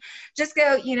margin? Just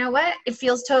go, you know what? It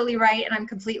feels totally right. And I'm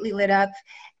completely lit up.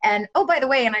 And, oh, by the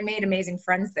way, and I made amazing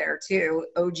friends there too,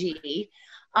 OG.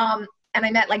 And I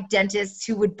met like dentists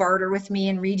who would barter with me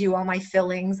and redo all my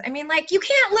fillings. I mean, like, you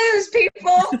can't lose,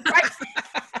 people, right?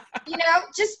 You know,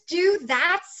 just do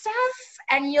that stuff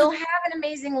and you'll have an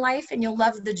amazing life and you'll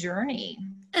love the journey.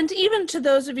 And even to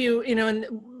those of you, you know, and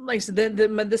like I said,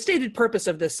 the stated purpose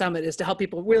of this summit is to help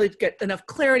people really get enough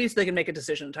clarity so they can make a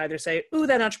decision to either say, ooh,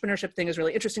 that entrepreneurship thing is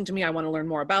really interesting to me. I want to learn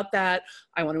more about that.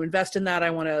 I want to invest in that.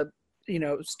 I want to, you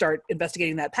know, start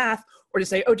investigating that path, or to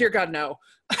say, oh, dear God, no.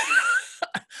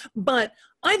 But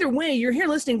either way, you're here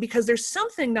listening because there's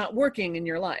something not working in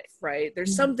your life, right?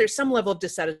 There's some level of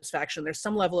dissatisfaction. There's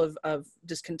some level of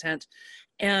discontent.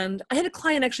 And I had a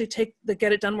client actually take the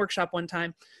Get It Done workshop one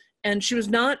time, and she was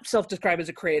not self-described as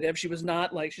a creative. She was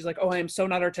not like, she's like, oh, I am so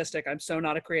not artistic. I'm so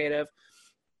not a creative.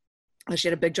 And she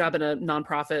had a big job in a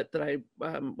nonprofit that I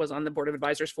was on the board of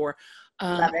advisors for.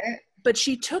 Love it. But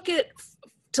she took it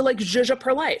to like zhuzh up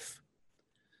her life.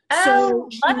 Oh, so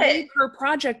she love made it. her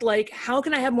project like, how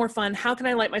can I have more fun? How can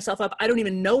I light myself up? I don't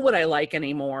even know what I like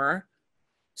anymore.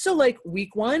 So like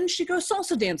week 1, she goes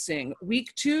salsa dancing.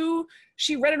 Week 2,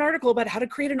 she read an article about how to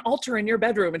create an altar in your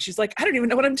bedroom. And she's like, I don't even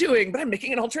know what I'm doing, but I'm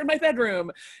making an altar in my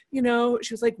bedroom. You know,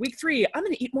 she was like, week 3, I'm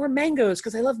going to eat more mangoes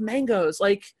because I love mangoes.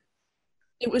 Like,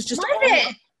 it was just,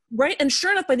 right. And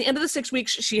sure enough, by the end of the 6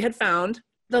 weeks, she had found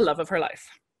the love of her life.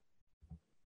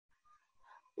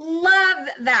 Love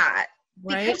that.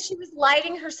 Right? Because she was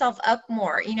lighting herself up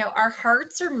more. You know, our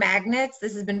hearts are magnets.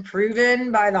 This has been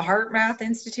proven by the Heart Math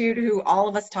Institute, who all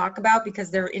of us talk about because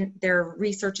their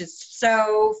research is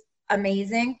so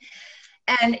amazing.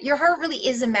 And your heart really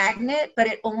is a magnet, but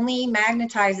it only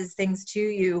magnetizes things to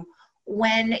you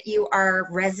when you are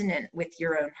resonant with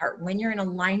your own heart, when you're in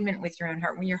alignment with your own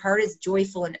heart, when your heart is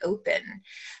joyful and open.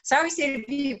 So I always say to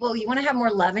people, you want to have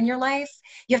more love in your life,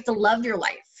 you have to love your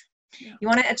life. Yeah. You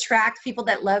want to attract people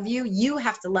that love you, you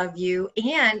have to love you,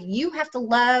 and you have to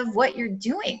love what you're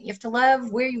doing. You have to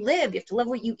love where you live. You have to love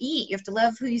what you eat. You have to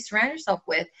love who you surround yourself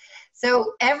with.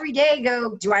 So every day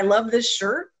go, do I love this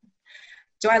shirt?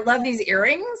 Do I love these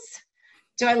earrings?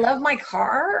 Do I love my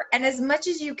car? And as much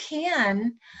as you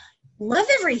can, love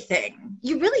everything.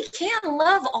 You really can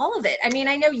love all of it. I mean,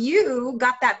 I know you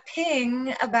got that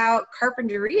ping about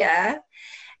Carpinteria,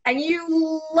 and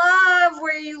you love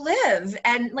where you live,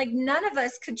 and like none of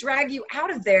us could drag you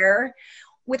out of there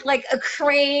with like a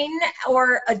crane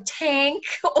or a tank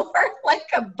or like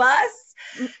a bus.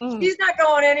 Mm-mm. She's not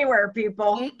going anywhere,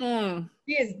 people. Mm-mm.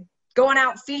 She is going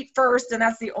out feet first, and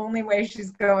that's the only way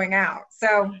she's going out.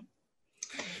 So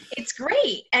it's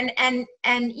great. And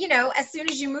you know, as soon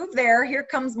as you move there, here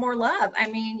comes more love. I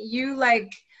mean, you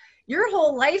like, your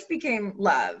whole life became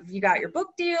love. You got your book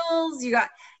deals,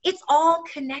 it's all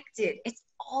connected. It's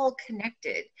all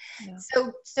connected. Yeah.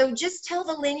 So just tell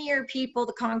the linear people,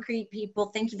 the concrete people,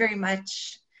 thank you very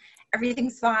much.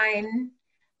 Everything's fine.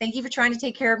 Thank you for trying to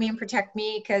take care of me and protect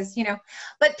me, because, you know,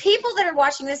 but people that are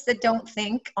watching this that don't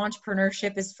think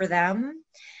entrepreneurship is for them,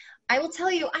 I will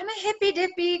tell you, I'm a hippy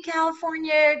dippy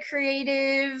California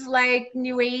creative, like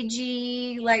new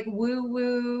agey, like woo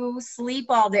woo, sleep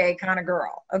all day kind of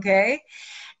girl. Okay.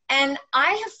 And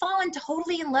I have fallen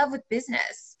totally in love with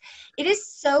business. It is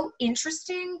so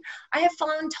interesting. I have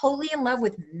fallen totally in love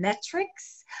with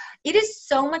metrics. It is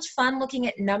so much fun looking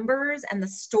at numbers and the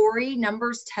story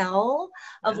numbers tell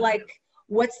of like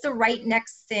what's the right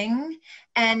next thing,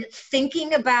 and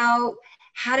thinking about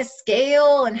how to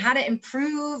scale and how to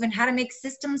improve and how to make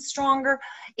systems stronger.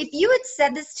 If you had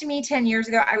said this to me 10 years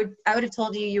ago, I would have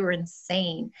told you were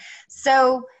insane.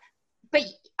 So, but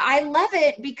I love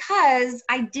it because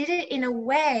I did it in a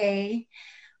way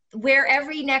where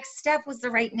every next step was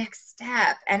the right next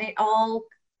step, and it all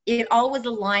was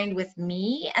aligned with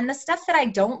me. And the stuff that I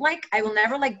don't like, I will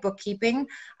never like bookkeeping.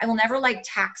 I will never like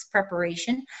tax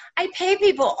preparation. I pay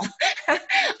people.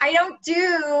 I don't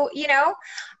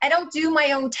do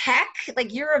my own tech.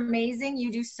 Like, you're amazing.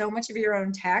 You do so much of your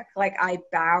own tech. Like, I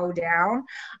bow down.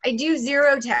 I do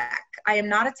zero tech. I am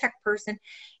not a tech person.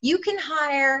 You can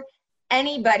hire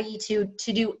anybody to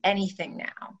do anything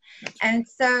now. And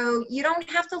so you don't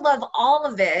have to love all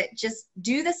of it. Just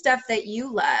do the stuff that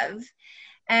you love,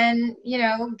 and,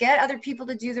 get other people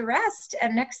to do the rest.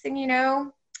 And next thing you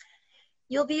know,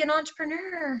 you'll be an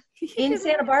entrepreneur in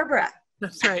Santa Barbara.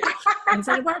 That's right. In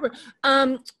Santa Barbara.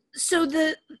 So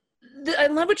I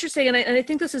love what you're saying. And I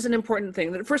think this is an important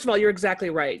thing. That, first of all, you're exactly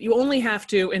right. You only have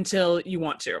to until you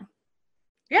want to.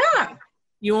 Yeah.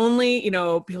 You only,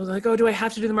 people are like, oh, do I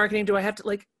have to do the marketing? Do I have to,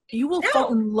 like, you will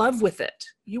fall in love with it.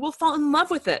 You will fall in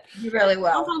love with it. You really will.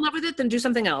 If you don't fall in love with it, then do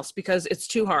something else, because it's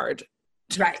too hard.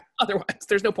 Right. Otherwise,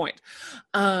 there's no point.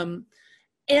 But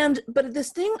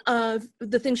this thing of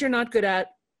the things you're not good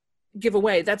at, give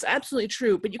away. That's absolutely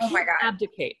true. But you can't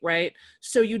abdicate, right?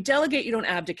 So you delegate, you don't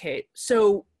abdicate.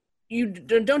 So you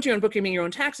don't do your own bookkeeping, your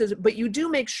own taxes, but you do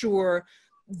make sure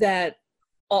that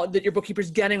that your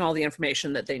bookkeeper's getting all the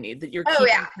information that they need, that you're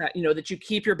that you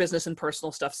keep your business and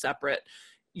personal stuff separate.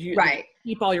 You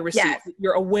keep all your receipts. Yes.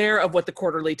 You're aware of what the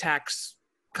quarterly tax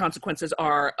consequences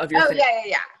are of your thing.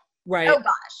 Yeah. Right. Oh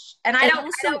gosh. And I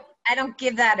don't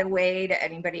give that away to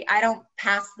anybody. I don't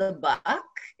pass the buck.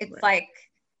 It's like,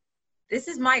 this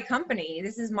is my company.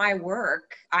 This is my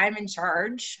work. I'm in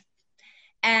charge.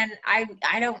 And I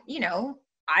don't,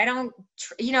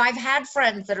 I've had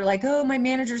friends that are like, oh, my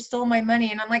manager stole my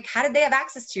money. And I'm like, how did they have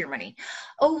access to your money?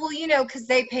 Oh, well, because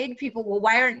they paid people. Well,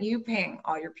 why aren't you paying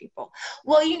all your people?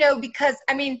 Well, because,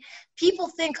 people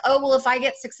think, oh, well, if I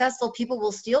get successful, people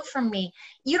will steal from me.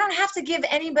 You don't have to give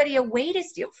anybody a way to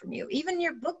steal from you. Even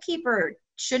your bookkeeper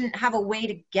shouldn't have a way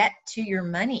to get to your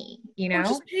money, Or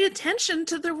just pay attention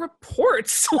to the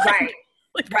reports. Right.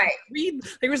 Read,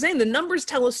 like we're saying, the numbers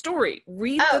tell a story.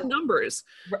 Read the numbers.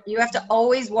 You have to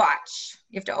always watch.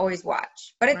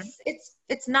 But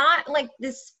it's not like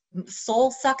this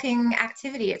soul-sucking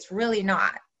activity. It's really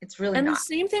not. And the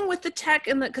same thing with the tech,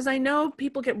 because I know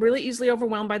people get really easily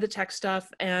overwhelmed by the tech stuff,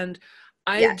 and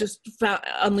I just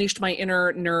unleashed my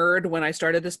inner nerd when I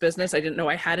started this business. I didn't know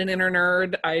I had an inner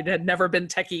nerd. I had never been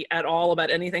techie at all about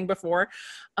anything before.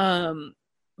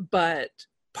 But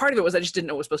part of it was I just didn't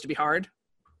know it was supposed to be hard.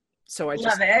 So I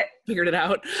just figured it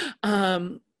out.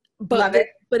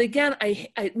 But again,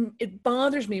 it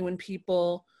bothers me when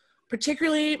people,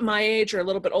 particularly my age or a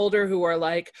little bit older, who are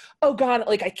like, oh God,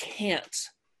 like I can't.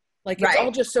 Like it's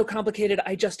all just so complicated.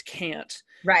 I just can't.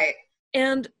 Right.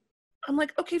 And I'm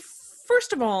like, okay,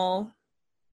 first of all,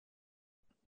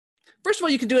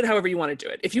 you can do it however you want to do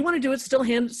it. If you want to do it still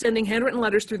sending handwritten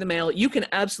letters through the mail, you can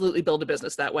absolutely build a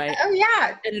business that way. Oh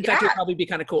yeah. And in fact, it would probably be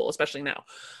kind of cool, especially now.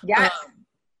 Yeah.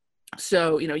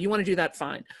 So, you want to do that,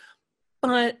 fine.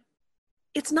 But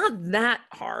it's not that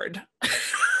hard.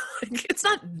 It's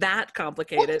not that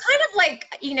complicated. Well, kind of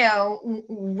like,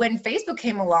 when Facebook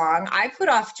came along, I put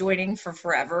off joining for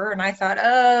forever, and I thought,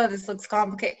 oh, this looks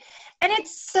complicated. And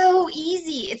it's so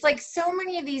easy. It's like so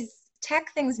many of these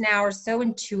tech things now are so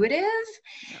intuitive,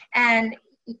 and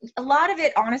a lot of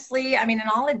it, honestly, and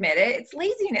I'll admit it, it's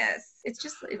laziness. It's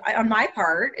just, on my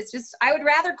part, it's just, I would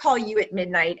rather call you at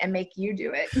midnight and make you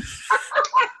do it.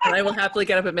 And I will happily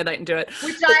get up at midnight and do it.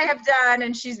 Which I have done,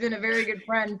 and she's been a very good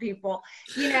friend, people,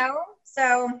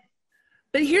 so.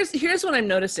 But here's what I'm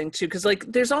noticing too, because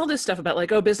there's all this stuff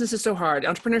about oh, business is so hard,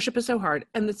 entrepreneurship is so hard,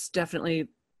 and it's definitely,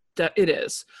 it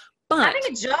is. But having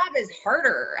a job is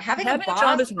harder. Having a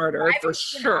job is harder, for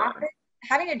sure.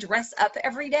 Having to dress up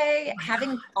every day,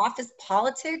 having office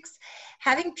politics,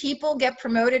 having people get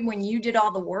promoted when you did all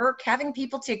the work, having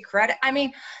people take credit.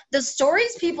 The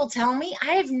stories people tell me,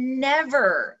 I have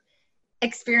never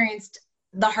experienced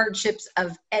the hardships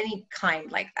of any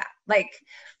kind like that.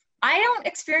 I don't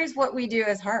experience what we do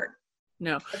as hard.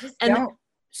 No. I just don't.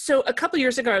 So a couple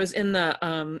years ago, I was in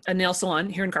a nail salon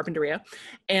here in Carpinteria,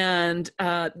 and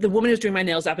the woman who's doing my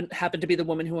nails happened to be the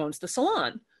woman who owns the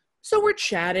salon. So we're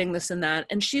chatting this and that,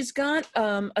 and she's got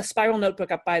a spiral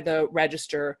notebook up by the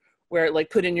register where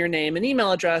put in your name and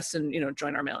email address and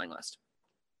join our mailing list.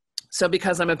 So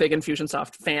because I'm a big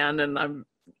Infusionsoft fan and I'm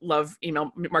love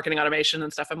email marketing automation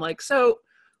and stuff. I'm like, so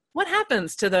what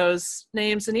happens to those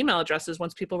names and email addresses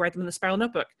once people write them in the Spiral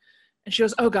Notebook? And she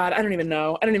goes, oh God, I don't even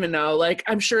know. Like,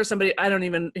 I'm sure somebody, I don't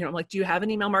even, I'm like, do you have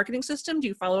an email marketing system? Do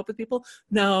you follow up with people?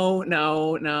 No, I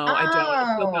don't.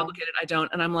 It's so complicated. I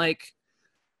don't. And I'm like,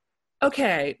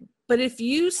 okay, but if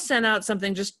you sent out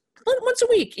something just once a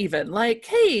week, even like,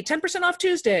 hey, 10% off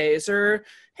Tuesdays, or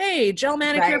hey, gel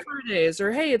manicure Fridays,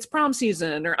 or hey, it's prom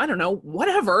season, or I don't know,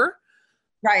 whatever.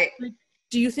 Right.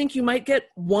 Do you think you might get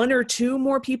 1 or 2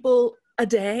 more people a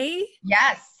day?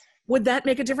 Yes. Would that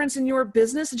make a difference in your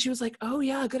business? And she was like, oh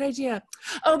yeah, good idea.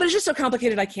 Oh, but it's just so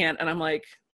complicated, I can't. And I'm like,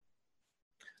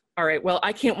 all right, well,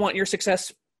 I can't want your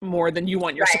success more than you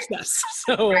want your success.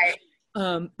 So,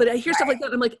 but I hear stuff like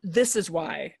that. I'm like, this is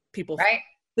why people,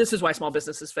 this is why small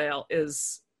businesses fail,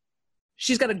 is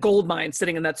she's got a gold mine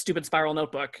sitting in that stupid Spiral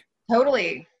Notebook.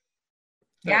 Totally.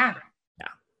 Yeah.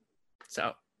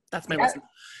 So that's my lesson.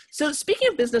 So speaking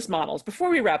of business models, before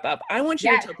we wrap up, I want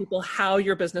you to tell people how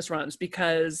your business runs,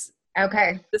 because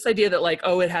this idea that like,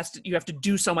 oh, you have to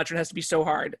do so much, and it has to be so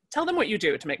hard. Tell them what you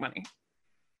do to make money.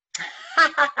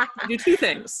 You do 2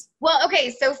 things. Well,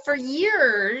 okay. So for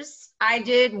years, I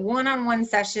did one-on-one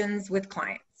sessions with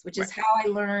clients, which is how I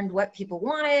learned what people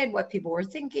wanted, what people were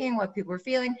thinking, what people were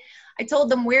feeling. I told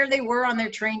them where they were on their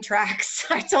train tracks.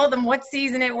 I told them what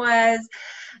season it was.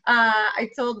 I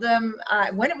told them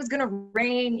when it was going to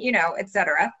rain,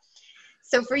 etc.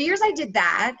 So for years I did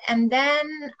that. And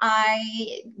then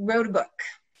I wrote a book.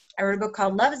 I wrote a book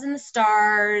called Love is in the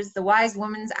Stars, The Wise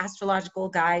Woman's Astrological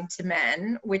Guide to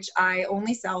Men, which I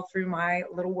only sell through my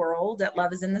little world at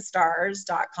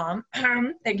loveisinthestars.com.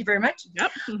 Thank you very much.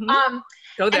 Yep. Mm-hmm.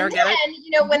 Go there, and get then,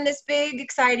 it. When this big,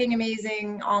 exciting,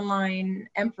 amazing online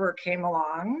emperor came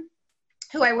along,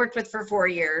 who I worked with for 4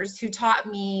 years, who taught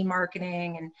me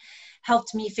marketing and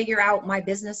helped me figure out my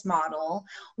business model,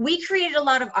 we created a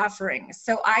lot of offerings.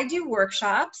 So I do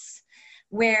workshops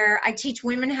where I teach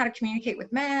women how to communicate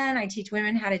with men. I teach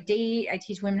women how to date. I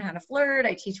teach women how to flirt.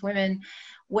 I teach women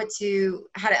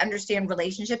how to understand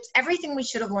relationships, everything we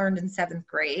should have learned in 7th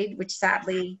grade, which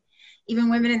sadly, even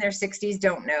women in their 60s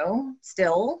don't know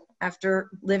still after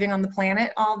living on the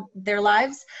planet all their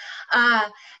lives.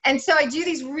 And so I do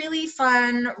these really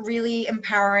fun, really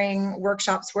empowering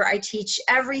workshops where I teach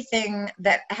everything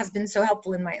that has been so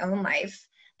helpful in my own life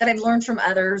that I've learned from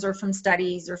others, or from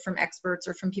studies, or from experts,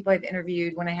 or from people I've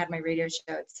interviewed when I had my radio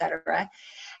show, etc.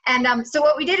 And so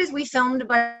what we did is we filmed a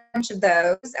bunch of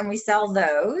those and we sell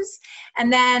those.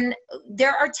 And then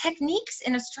there are techniques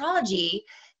in astrology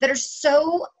that are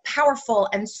so powerful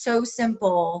and so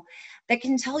simple that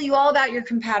can tell you all about your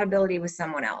compatibility with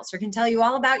someone else, or can tell you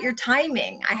all about your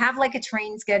timing. I have like a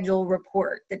train schedule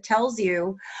report that tells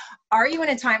you, are you in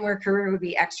a time where career would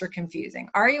be extra confusing?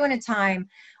 Are you in a time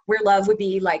where love would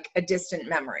be like a distant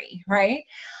memory, right?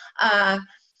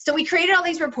 So we created all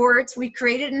these reports. We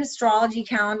created an astrology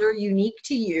calendar unique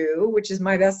to you, which is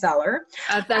my bestseller.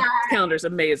 That calendar is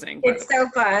amazing. It's so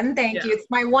fun. Thank you. It's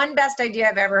my one best idea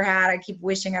I've ever had. I keep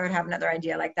wishing I would have another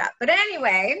idea like that. But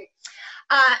anyway,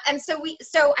 and so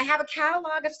I have a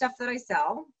catalog of stuff that I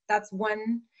sell. That's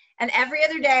one. And every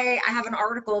other day I have an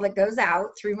article that goes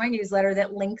out through my newsletter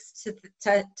that links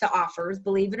to offers,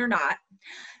 believe it or not.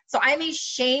 So I'm a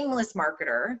shameless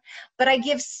marketer, but I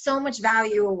give so much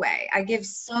value away. I give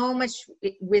so much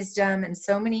wisdom and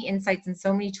so many insights and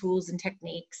so many tools and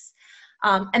techniques.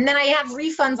 And then I have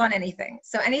refunds on anything.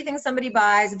 So anything somebody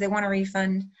buys, if they want a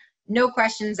refund, no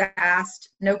questions asked,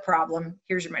 no problem.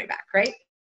 Here's your money back, right?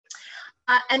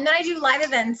 And then I do live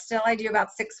events still. I do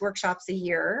about 6 workshops a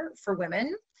year for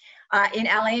women in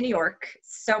LA and New York.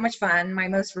 So much fun. My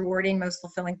most rewarding, most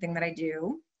fulfilling thing that I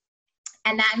do.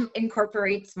 And that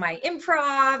incorporates my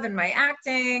improv and my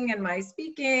acting and my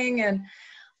speaking, and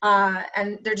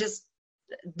they're just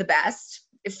the best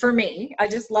for me. I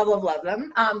just love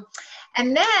them.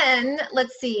 And then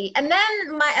let's see. And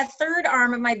then a third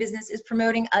arm of my business is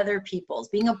promoting other people's,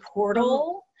 being a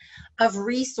portal of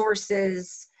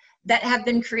resources that have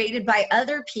been created by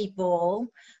other people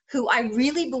who I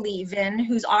really believe in,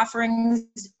 whose offerings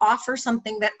offer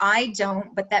something that I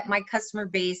don't, but that my customer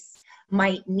base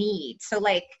might need. So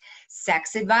like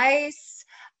sex advice,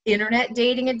 internet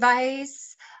dating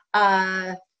advice,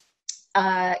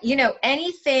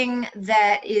 anything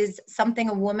that is something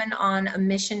a woman on a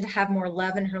mission to have more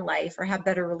love in her life or have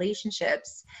better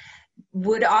relationships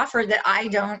would offer that I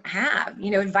don't have.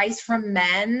 Advice from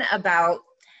men about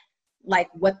like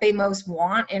what they most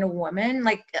want in a woman.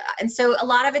 And so a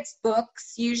lot of it's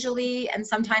books usually, and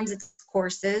sometimes it's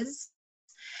courses.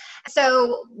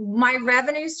 So my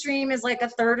revenue stream is like a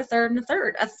third, a third, and a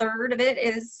third. A third of it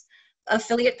is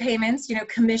affiliate payments, you know,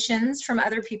 commissions from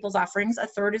other people's offerings. A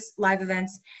third is live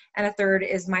events, and a third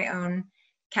is my own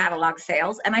catalog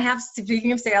sales. And I have,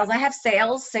 speaking of sales, I have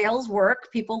sales work.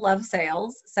 People love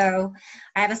sales. So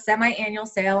I have a semi-annual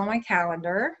sale on my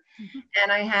calendar.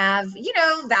 And I have, you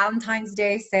know, Valentine's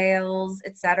Day sales,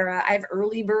 etc. I have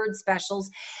early bird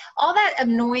specials, all that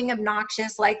annoying,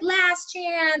 obnoxious, like last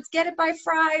chance, get it by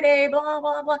Friday, blah,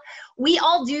 blah, blah. We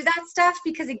all do that stuff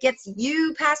because it gets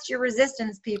you past your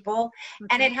resistance, people.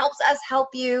 And it helps us help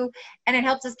you, and it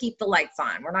helps us keep the lights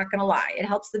on. We're not going to lie. It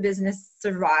helps the business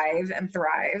survive and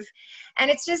thrive. And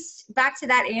it's just back to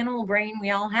that animal brain we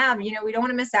all have. You know, we don't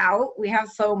want to miss out. We have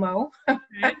FOMO.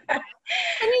 Right.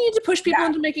 And you need to push people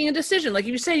into making a decision. Like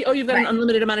if you say, oh, you've got an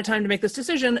unlimited amount of time to make this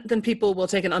decision, then people will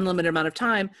take an unlimited amount of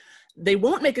time. They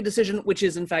won't make a decision, which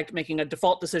is in fact making a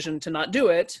default decision to not do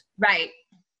it. Right.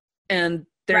 And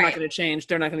they're not going to change.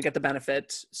 They're not going to get the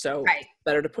benefit. So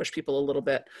better to push people a little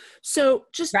bit. So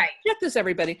just check this,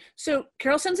 everybody. So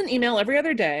Carol sends an email every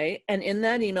other day. And in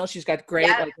that email, she's got great,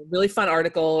 like a really fun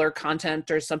article or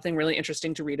content or something really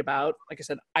interesting to read about. Like I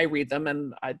said, I read them,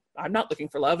 and I'm not looking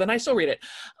for love, and I still read it.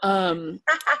 And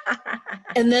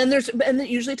then and it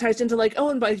usually ties into like, oh,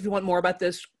 and if you want more about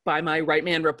this, buy my Right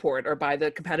Man report, or buy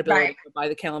the compatibility, or buy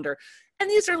the calendar. And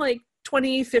these are like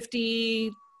 $20,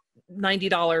 $50,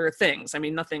 $90 things. I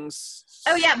mean, nothing's.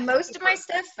 Oh yeah, most of my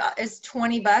stuff is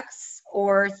 $20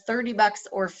 or $30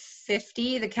 or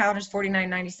 $50. The calendar's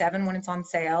 $49.97 when it's on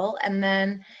sale, and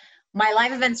then my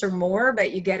live events are more,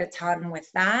 but you get a ton with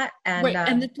that. And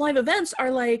and the live events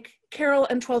are like Carol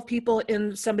and 12 people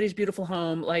in somebody's beautiful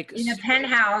home, like in a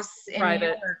penthouse in New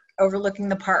York, overlooking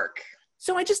the park.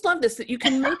 So I just love this, that you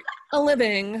can make a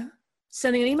living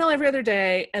sending an email every other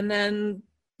day, and then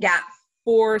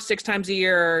 4-6 times a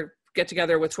year get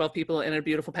together with 12 people in a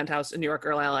beautiful penthouse in New York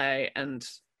or LA and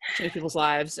change people's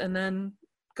lives, and then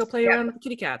go play around with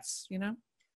kitty cats, you know?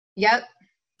 Yep.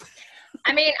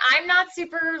 I mean, I'm not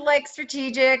super like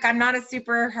strategic. I'm not a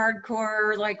super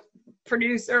hardcore like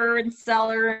producer and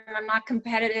seller. I'm not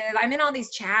competitive. I'm in all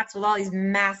these chats with all these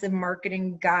massive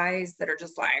marketing guys that are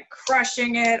just like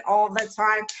crushing it all the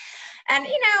time. And,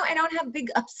 you know, I don't have big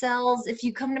upsells. If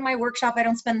you come to my workshop, I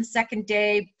don't spend the second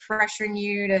day pressuring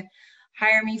you to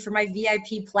hire me for my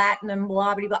VIP platinum,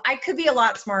 blah, blah, blah. I could be a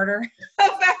lot smarter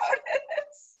about it.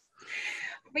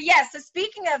 But yeah, so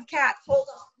speaking of cats, hold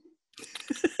on.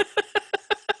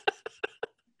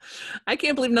 I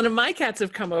can't believe none of my cats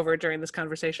have come over during this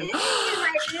conversation.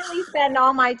 I really spend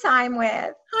all my time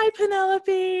with. Hi,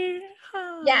 Penelope.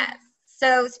 Hi. Yes.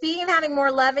 So speaking of having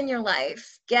more love in your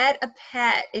life, get a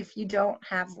pet if you don't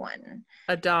have one.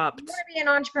 Adopt. If you want to be an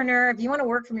entrepreneur, if you want to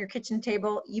work from your kitchen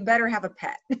table, you better have a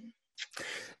pet.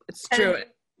 It's true. And,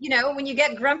 you know, when you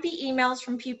get grumpy emails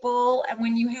from people and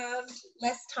when you have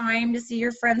less time to see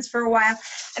your friends for a while.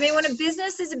 I mean, when a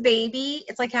business is a baby,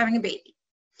 it's like having a baby.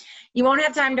 You won't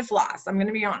have time to floss. I'm going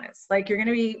to be honest. Like, you're going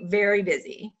to be very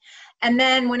busy. And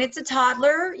then when it's a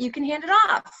toddler, you can hand it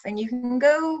off and you can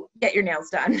go get your nails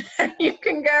done. You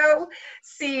can go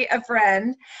see a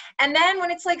friend. And then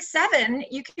when it's like 7,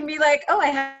 you can be like, oh,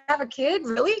 I have a kid?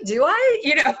 Really? Do I?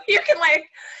 You know, you can like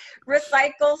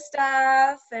recycle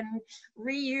stuff and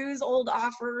reuse old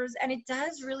offers. And it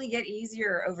does really get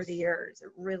easier over the years. It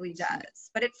really does.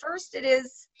 But at first it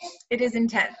is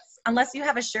intense. Unless you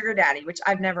have a sugar daddy, which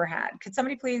I've never had. Could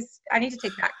somebody please, I need to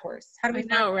take that course. How do we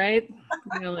know, right?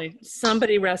 Really.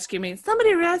 Somebody rescue me.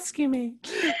 Somebody rescue me.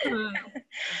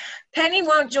 Penny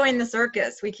won't join the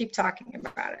circus. We keep talking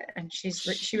about it and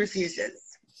she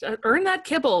refuses. Earn that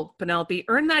kibble, Penelope.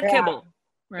 Earn that kibble.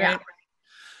 Right? Yeah.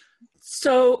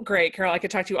 So great, Carol. I could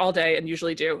talk to you all day and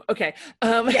usually do. Okay.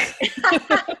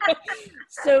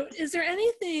 So is there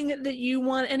anything that you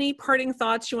want, any parting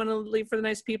thoughts you want to leave for the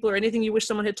nice people, or anything you wish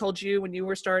someone had told you when you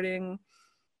were starting?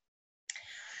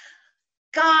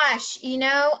 Gosh, you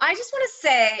know, I just want to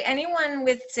say, anyone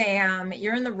with Sam,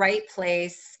 you're in the right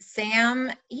place.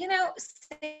 Sam, you know,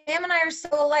 Sam and I are so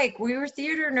alike. We were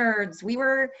theater nerds. We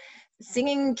were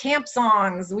singing camp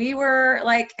songs. We were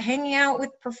like hanging out with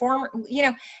performers. You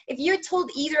know, if you had told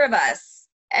either of us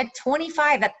at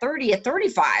 25, at 30, at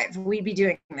 35, we'd be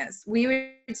doing this. We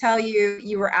would tell you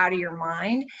you were out of your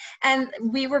mind. And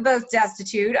we were both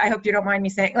destitute. I hope you don't mind me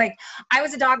saying, like, I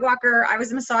was a dog walker. I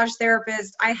was a massage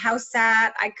therapist. I house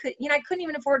sat. I couldn't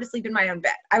even afford to sleep in my own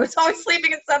bed. I was always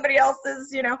sleeping in somebody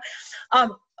else's, you know.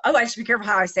 Oh, I should be careful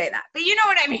how I say that. But you know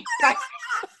what I mean.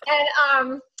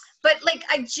 And, but like,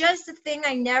 the thing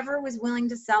I never was willing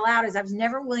to sell out is I was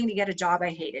never willing to get a job I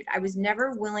hated. I was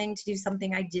never willing to do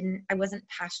something I wasn't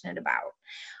passionate about.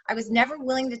 I was never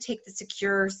willing to take the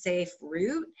secure, safe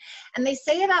route. And they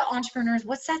say about entrepreneurs,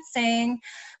 what's that saying?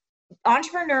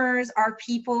 entrepreneurs are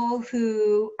people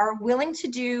who are willing to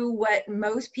do what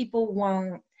most people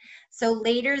won't. So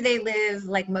later they live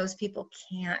like most people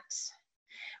can't,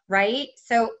 right?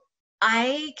 So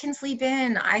I can sleep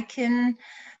in. I can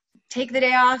take the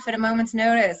day off at a moment's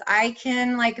notice. I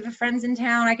can, like, if a friend's in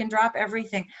town, I can drop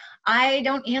everything. I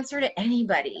don't answer to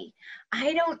anybody.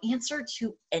 I don't answer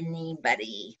to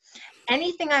anybody.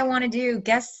 Anything I want to do,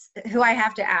 guess who I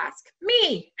have to ask?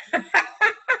 Me.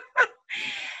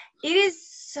 It is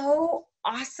so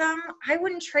awesome. I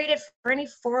wouldn't trade it for any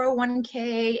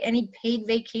 401k, any paid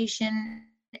vacation,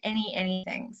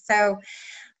 anything. So,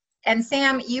 and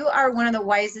Sam, you are one of the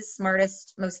wisest,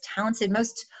 smartest, most talented,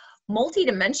 most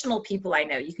multi-dimensional people I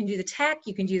know. You can do the tech,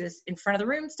 you can do this in front of the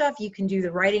room stuff, you can do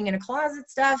the writing in a closet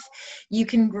stuff, you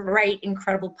can write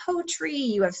incredible poetry,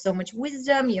 you have so much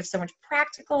wisdom, you have so much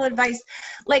practical advice.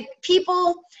 Like,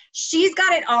 people, she's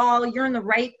got it all. You're in the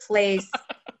right place.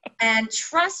 And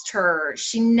trust her.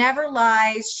 She never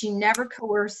lies. She never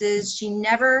coerces. She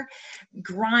never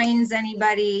grinds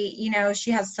anybody. You know,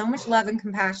 she has so much love and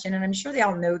compassion. And I'm sure they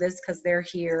all know this because they're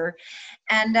here.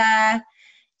 And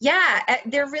yeah,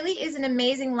 there really is an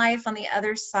amazing life on the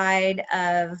other side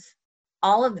of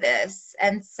all of this.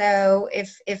 And so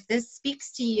if this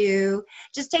speaks to you,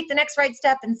 just take the next right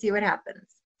step and see what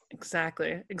happens.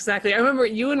 Exactly. I remember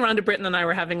you and Rhonda Britton and I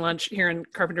were having lunch here in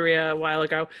Carpinteria a while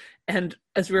ago. And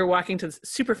as we were walking to this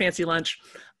super fancy lunch,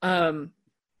 in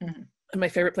my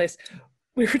favorite place,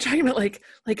 we were talking about like,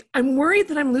 I'm worried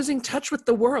that I'm losing touch with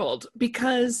the world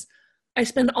because I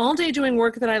spend all day doing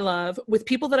work that I love with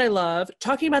people that I love,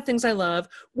 talking about things I love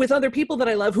with other people that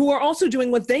I love who are also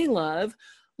doing what they love.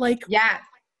 Like, yeah,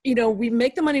 you know, we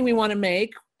make the money we want to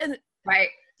make. And right.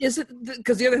 Is it,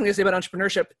 because the other thing they say about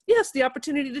entrepreneurship, yes, the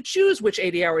opportunity to choose which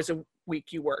 80 hours a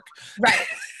week you work. Right.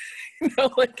 You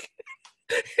know, like,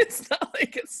 it's not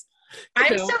like it's,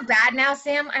 I'm so bad now,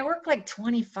 Sam. I work like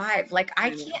 25. Like,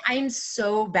 I can't, I'm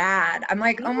so bad. I'm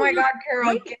like, oh my God,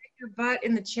 Carol, get your butt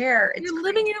in the chair. You're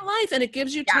living your life, and it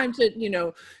gives you time to, you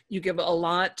know, you give a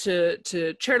lot to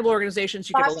charitable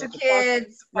organizations. You foster give a lot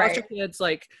kids, to foster kids.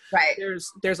 Like,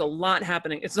 there's a lot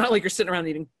happening. It's not like you're sitting around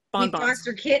eating bonbons.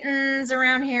 Foster kittens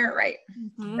around here. Right.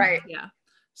 Mm-hmm. Right. Yeah.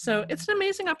 So it's an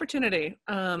amazing opportunity.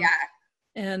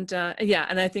 And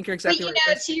I think you're exactly right. But,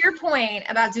 you know, to your point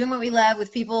about doing what we love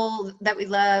with people that we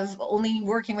love, only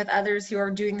working with others who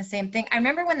are doing the same thing. I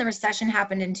remember when the recession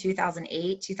happened in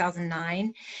 2008,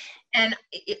 2009, and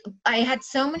I had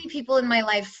so many people in my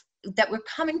life that were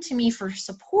coming to me for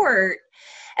support.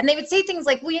 And they would say things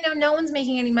like, well, you know, no one's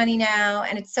making any money now,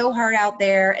 and it's so hard out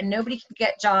there, and nobody can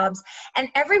get jobs. And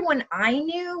everyone I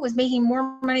knew was making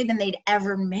more money than they'd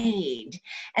ever made.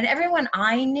 And everyone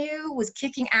I knew was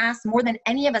kicking ass more than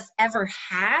any of us ever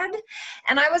had.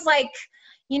 And I was like,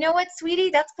 you know what, sweetie,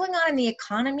 that's going on in the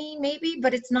economy maybe,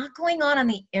 but it's not going on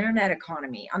the internet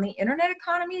economy. On the internet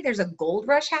economy, there's a gold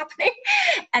rush happening,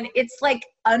 and it's like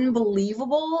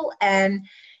unbelievable. And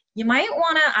you might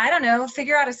want to, I don't know,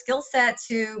 figure out a skill set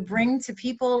to bring to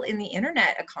people in the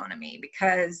internet economy,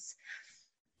 because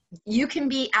you can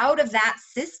be out of that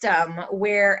system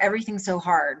where everything's so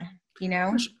hard, you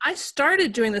know? I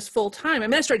started doing this full time. I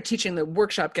mean, I started teaching the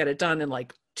workshop Get It Done in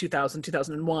like 2000,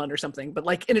 2001 or something, but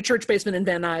like in a church basement in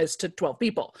Van Nuys to 12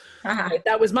 people. Right?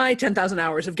 That was my 10,000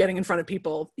 hours of getting in front of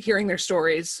people, hearing their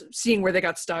stories, seeing where they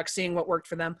got stuck, seeing what worked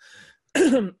for them.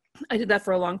 I did that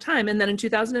for a long time. And then in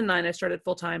 2009, I started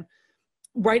full time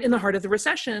right in the heart of the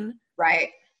recession. Right.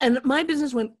 And my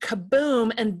business went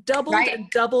kaboom and doubled and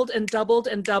doubled and doubled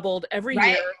and doubled every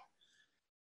year.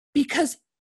 Because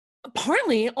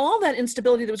partly all that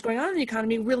instability that was going on in the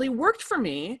economy really worked for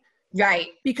me. Right.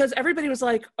 Because everybody was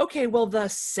like, okay, well, the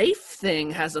safe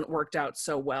thing hasn't worked out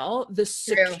so well. The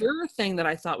secure thing that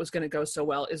I thought was going to go so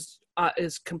well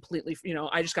is completely, you know,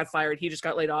 I just got fired. He just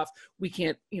got laid off. We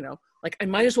can't, you know, like, I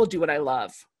might as well do what I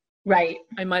love. Right.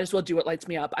 I might as well do what lights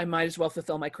me up. I might as well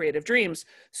fulfill my creative dreams.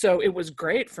 So it was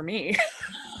great for me.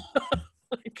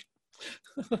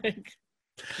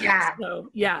 Yeah. So,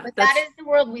 yeah. But that is the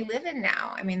world we live in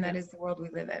now. I mean, that is the world we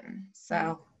live in.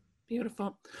 So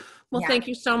beautiful. Well, thank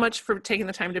you so much for taking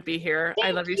the time to be here.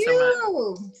 I love you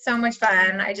so much. So much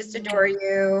fun. I just adore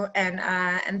you.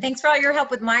 And thanks for all your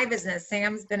help with my business.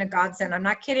 Sam's been a godsend. I'm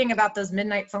not kidding about those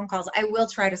midnight phone calls. I will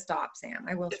try to stop, Sam.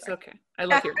 I will try. It's okay. I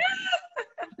love you.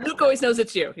 Luke always knows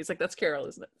it's you. He's like, that's Carol,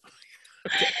 isn't it?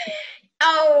 Okay.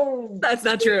 Oh. That's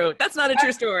not true. That's not a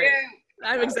true story.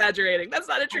 I'm exaggerating. That's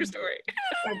not a true story.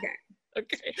 Okay.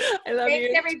 Okay. I love Thanks,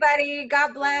 you. everybody.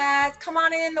 God bless. Come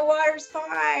on in. The water's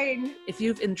fine. If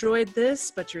you've enjoyed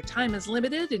this, but your time is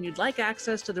limited and you'd like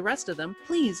access to the rest of them,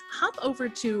 please hop over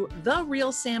to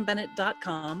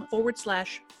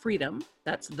therealsambennett.com/freedom.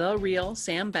 That's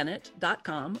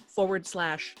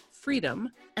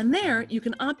therealsambennett.com/freedom. And there you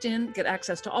can opt in, get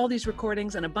access to all these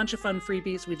recordings and a bunch of fun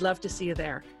freebies. We'd love to see you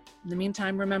there. In the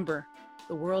meantime, remember,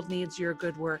 the world needs your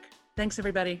good work. Thanks,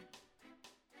 everybody.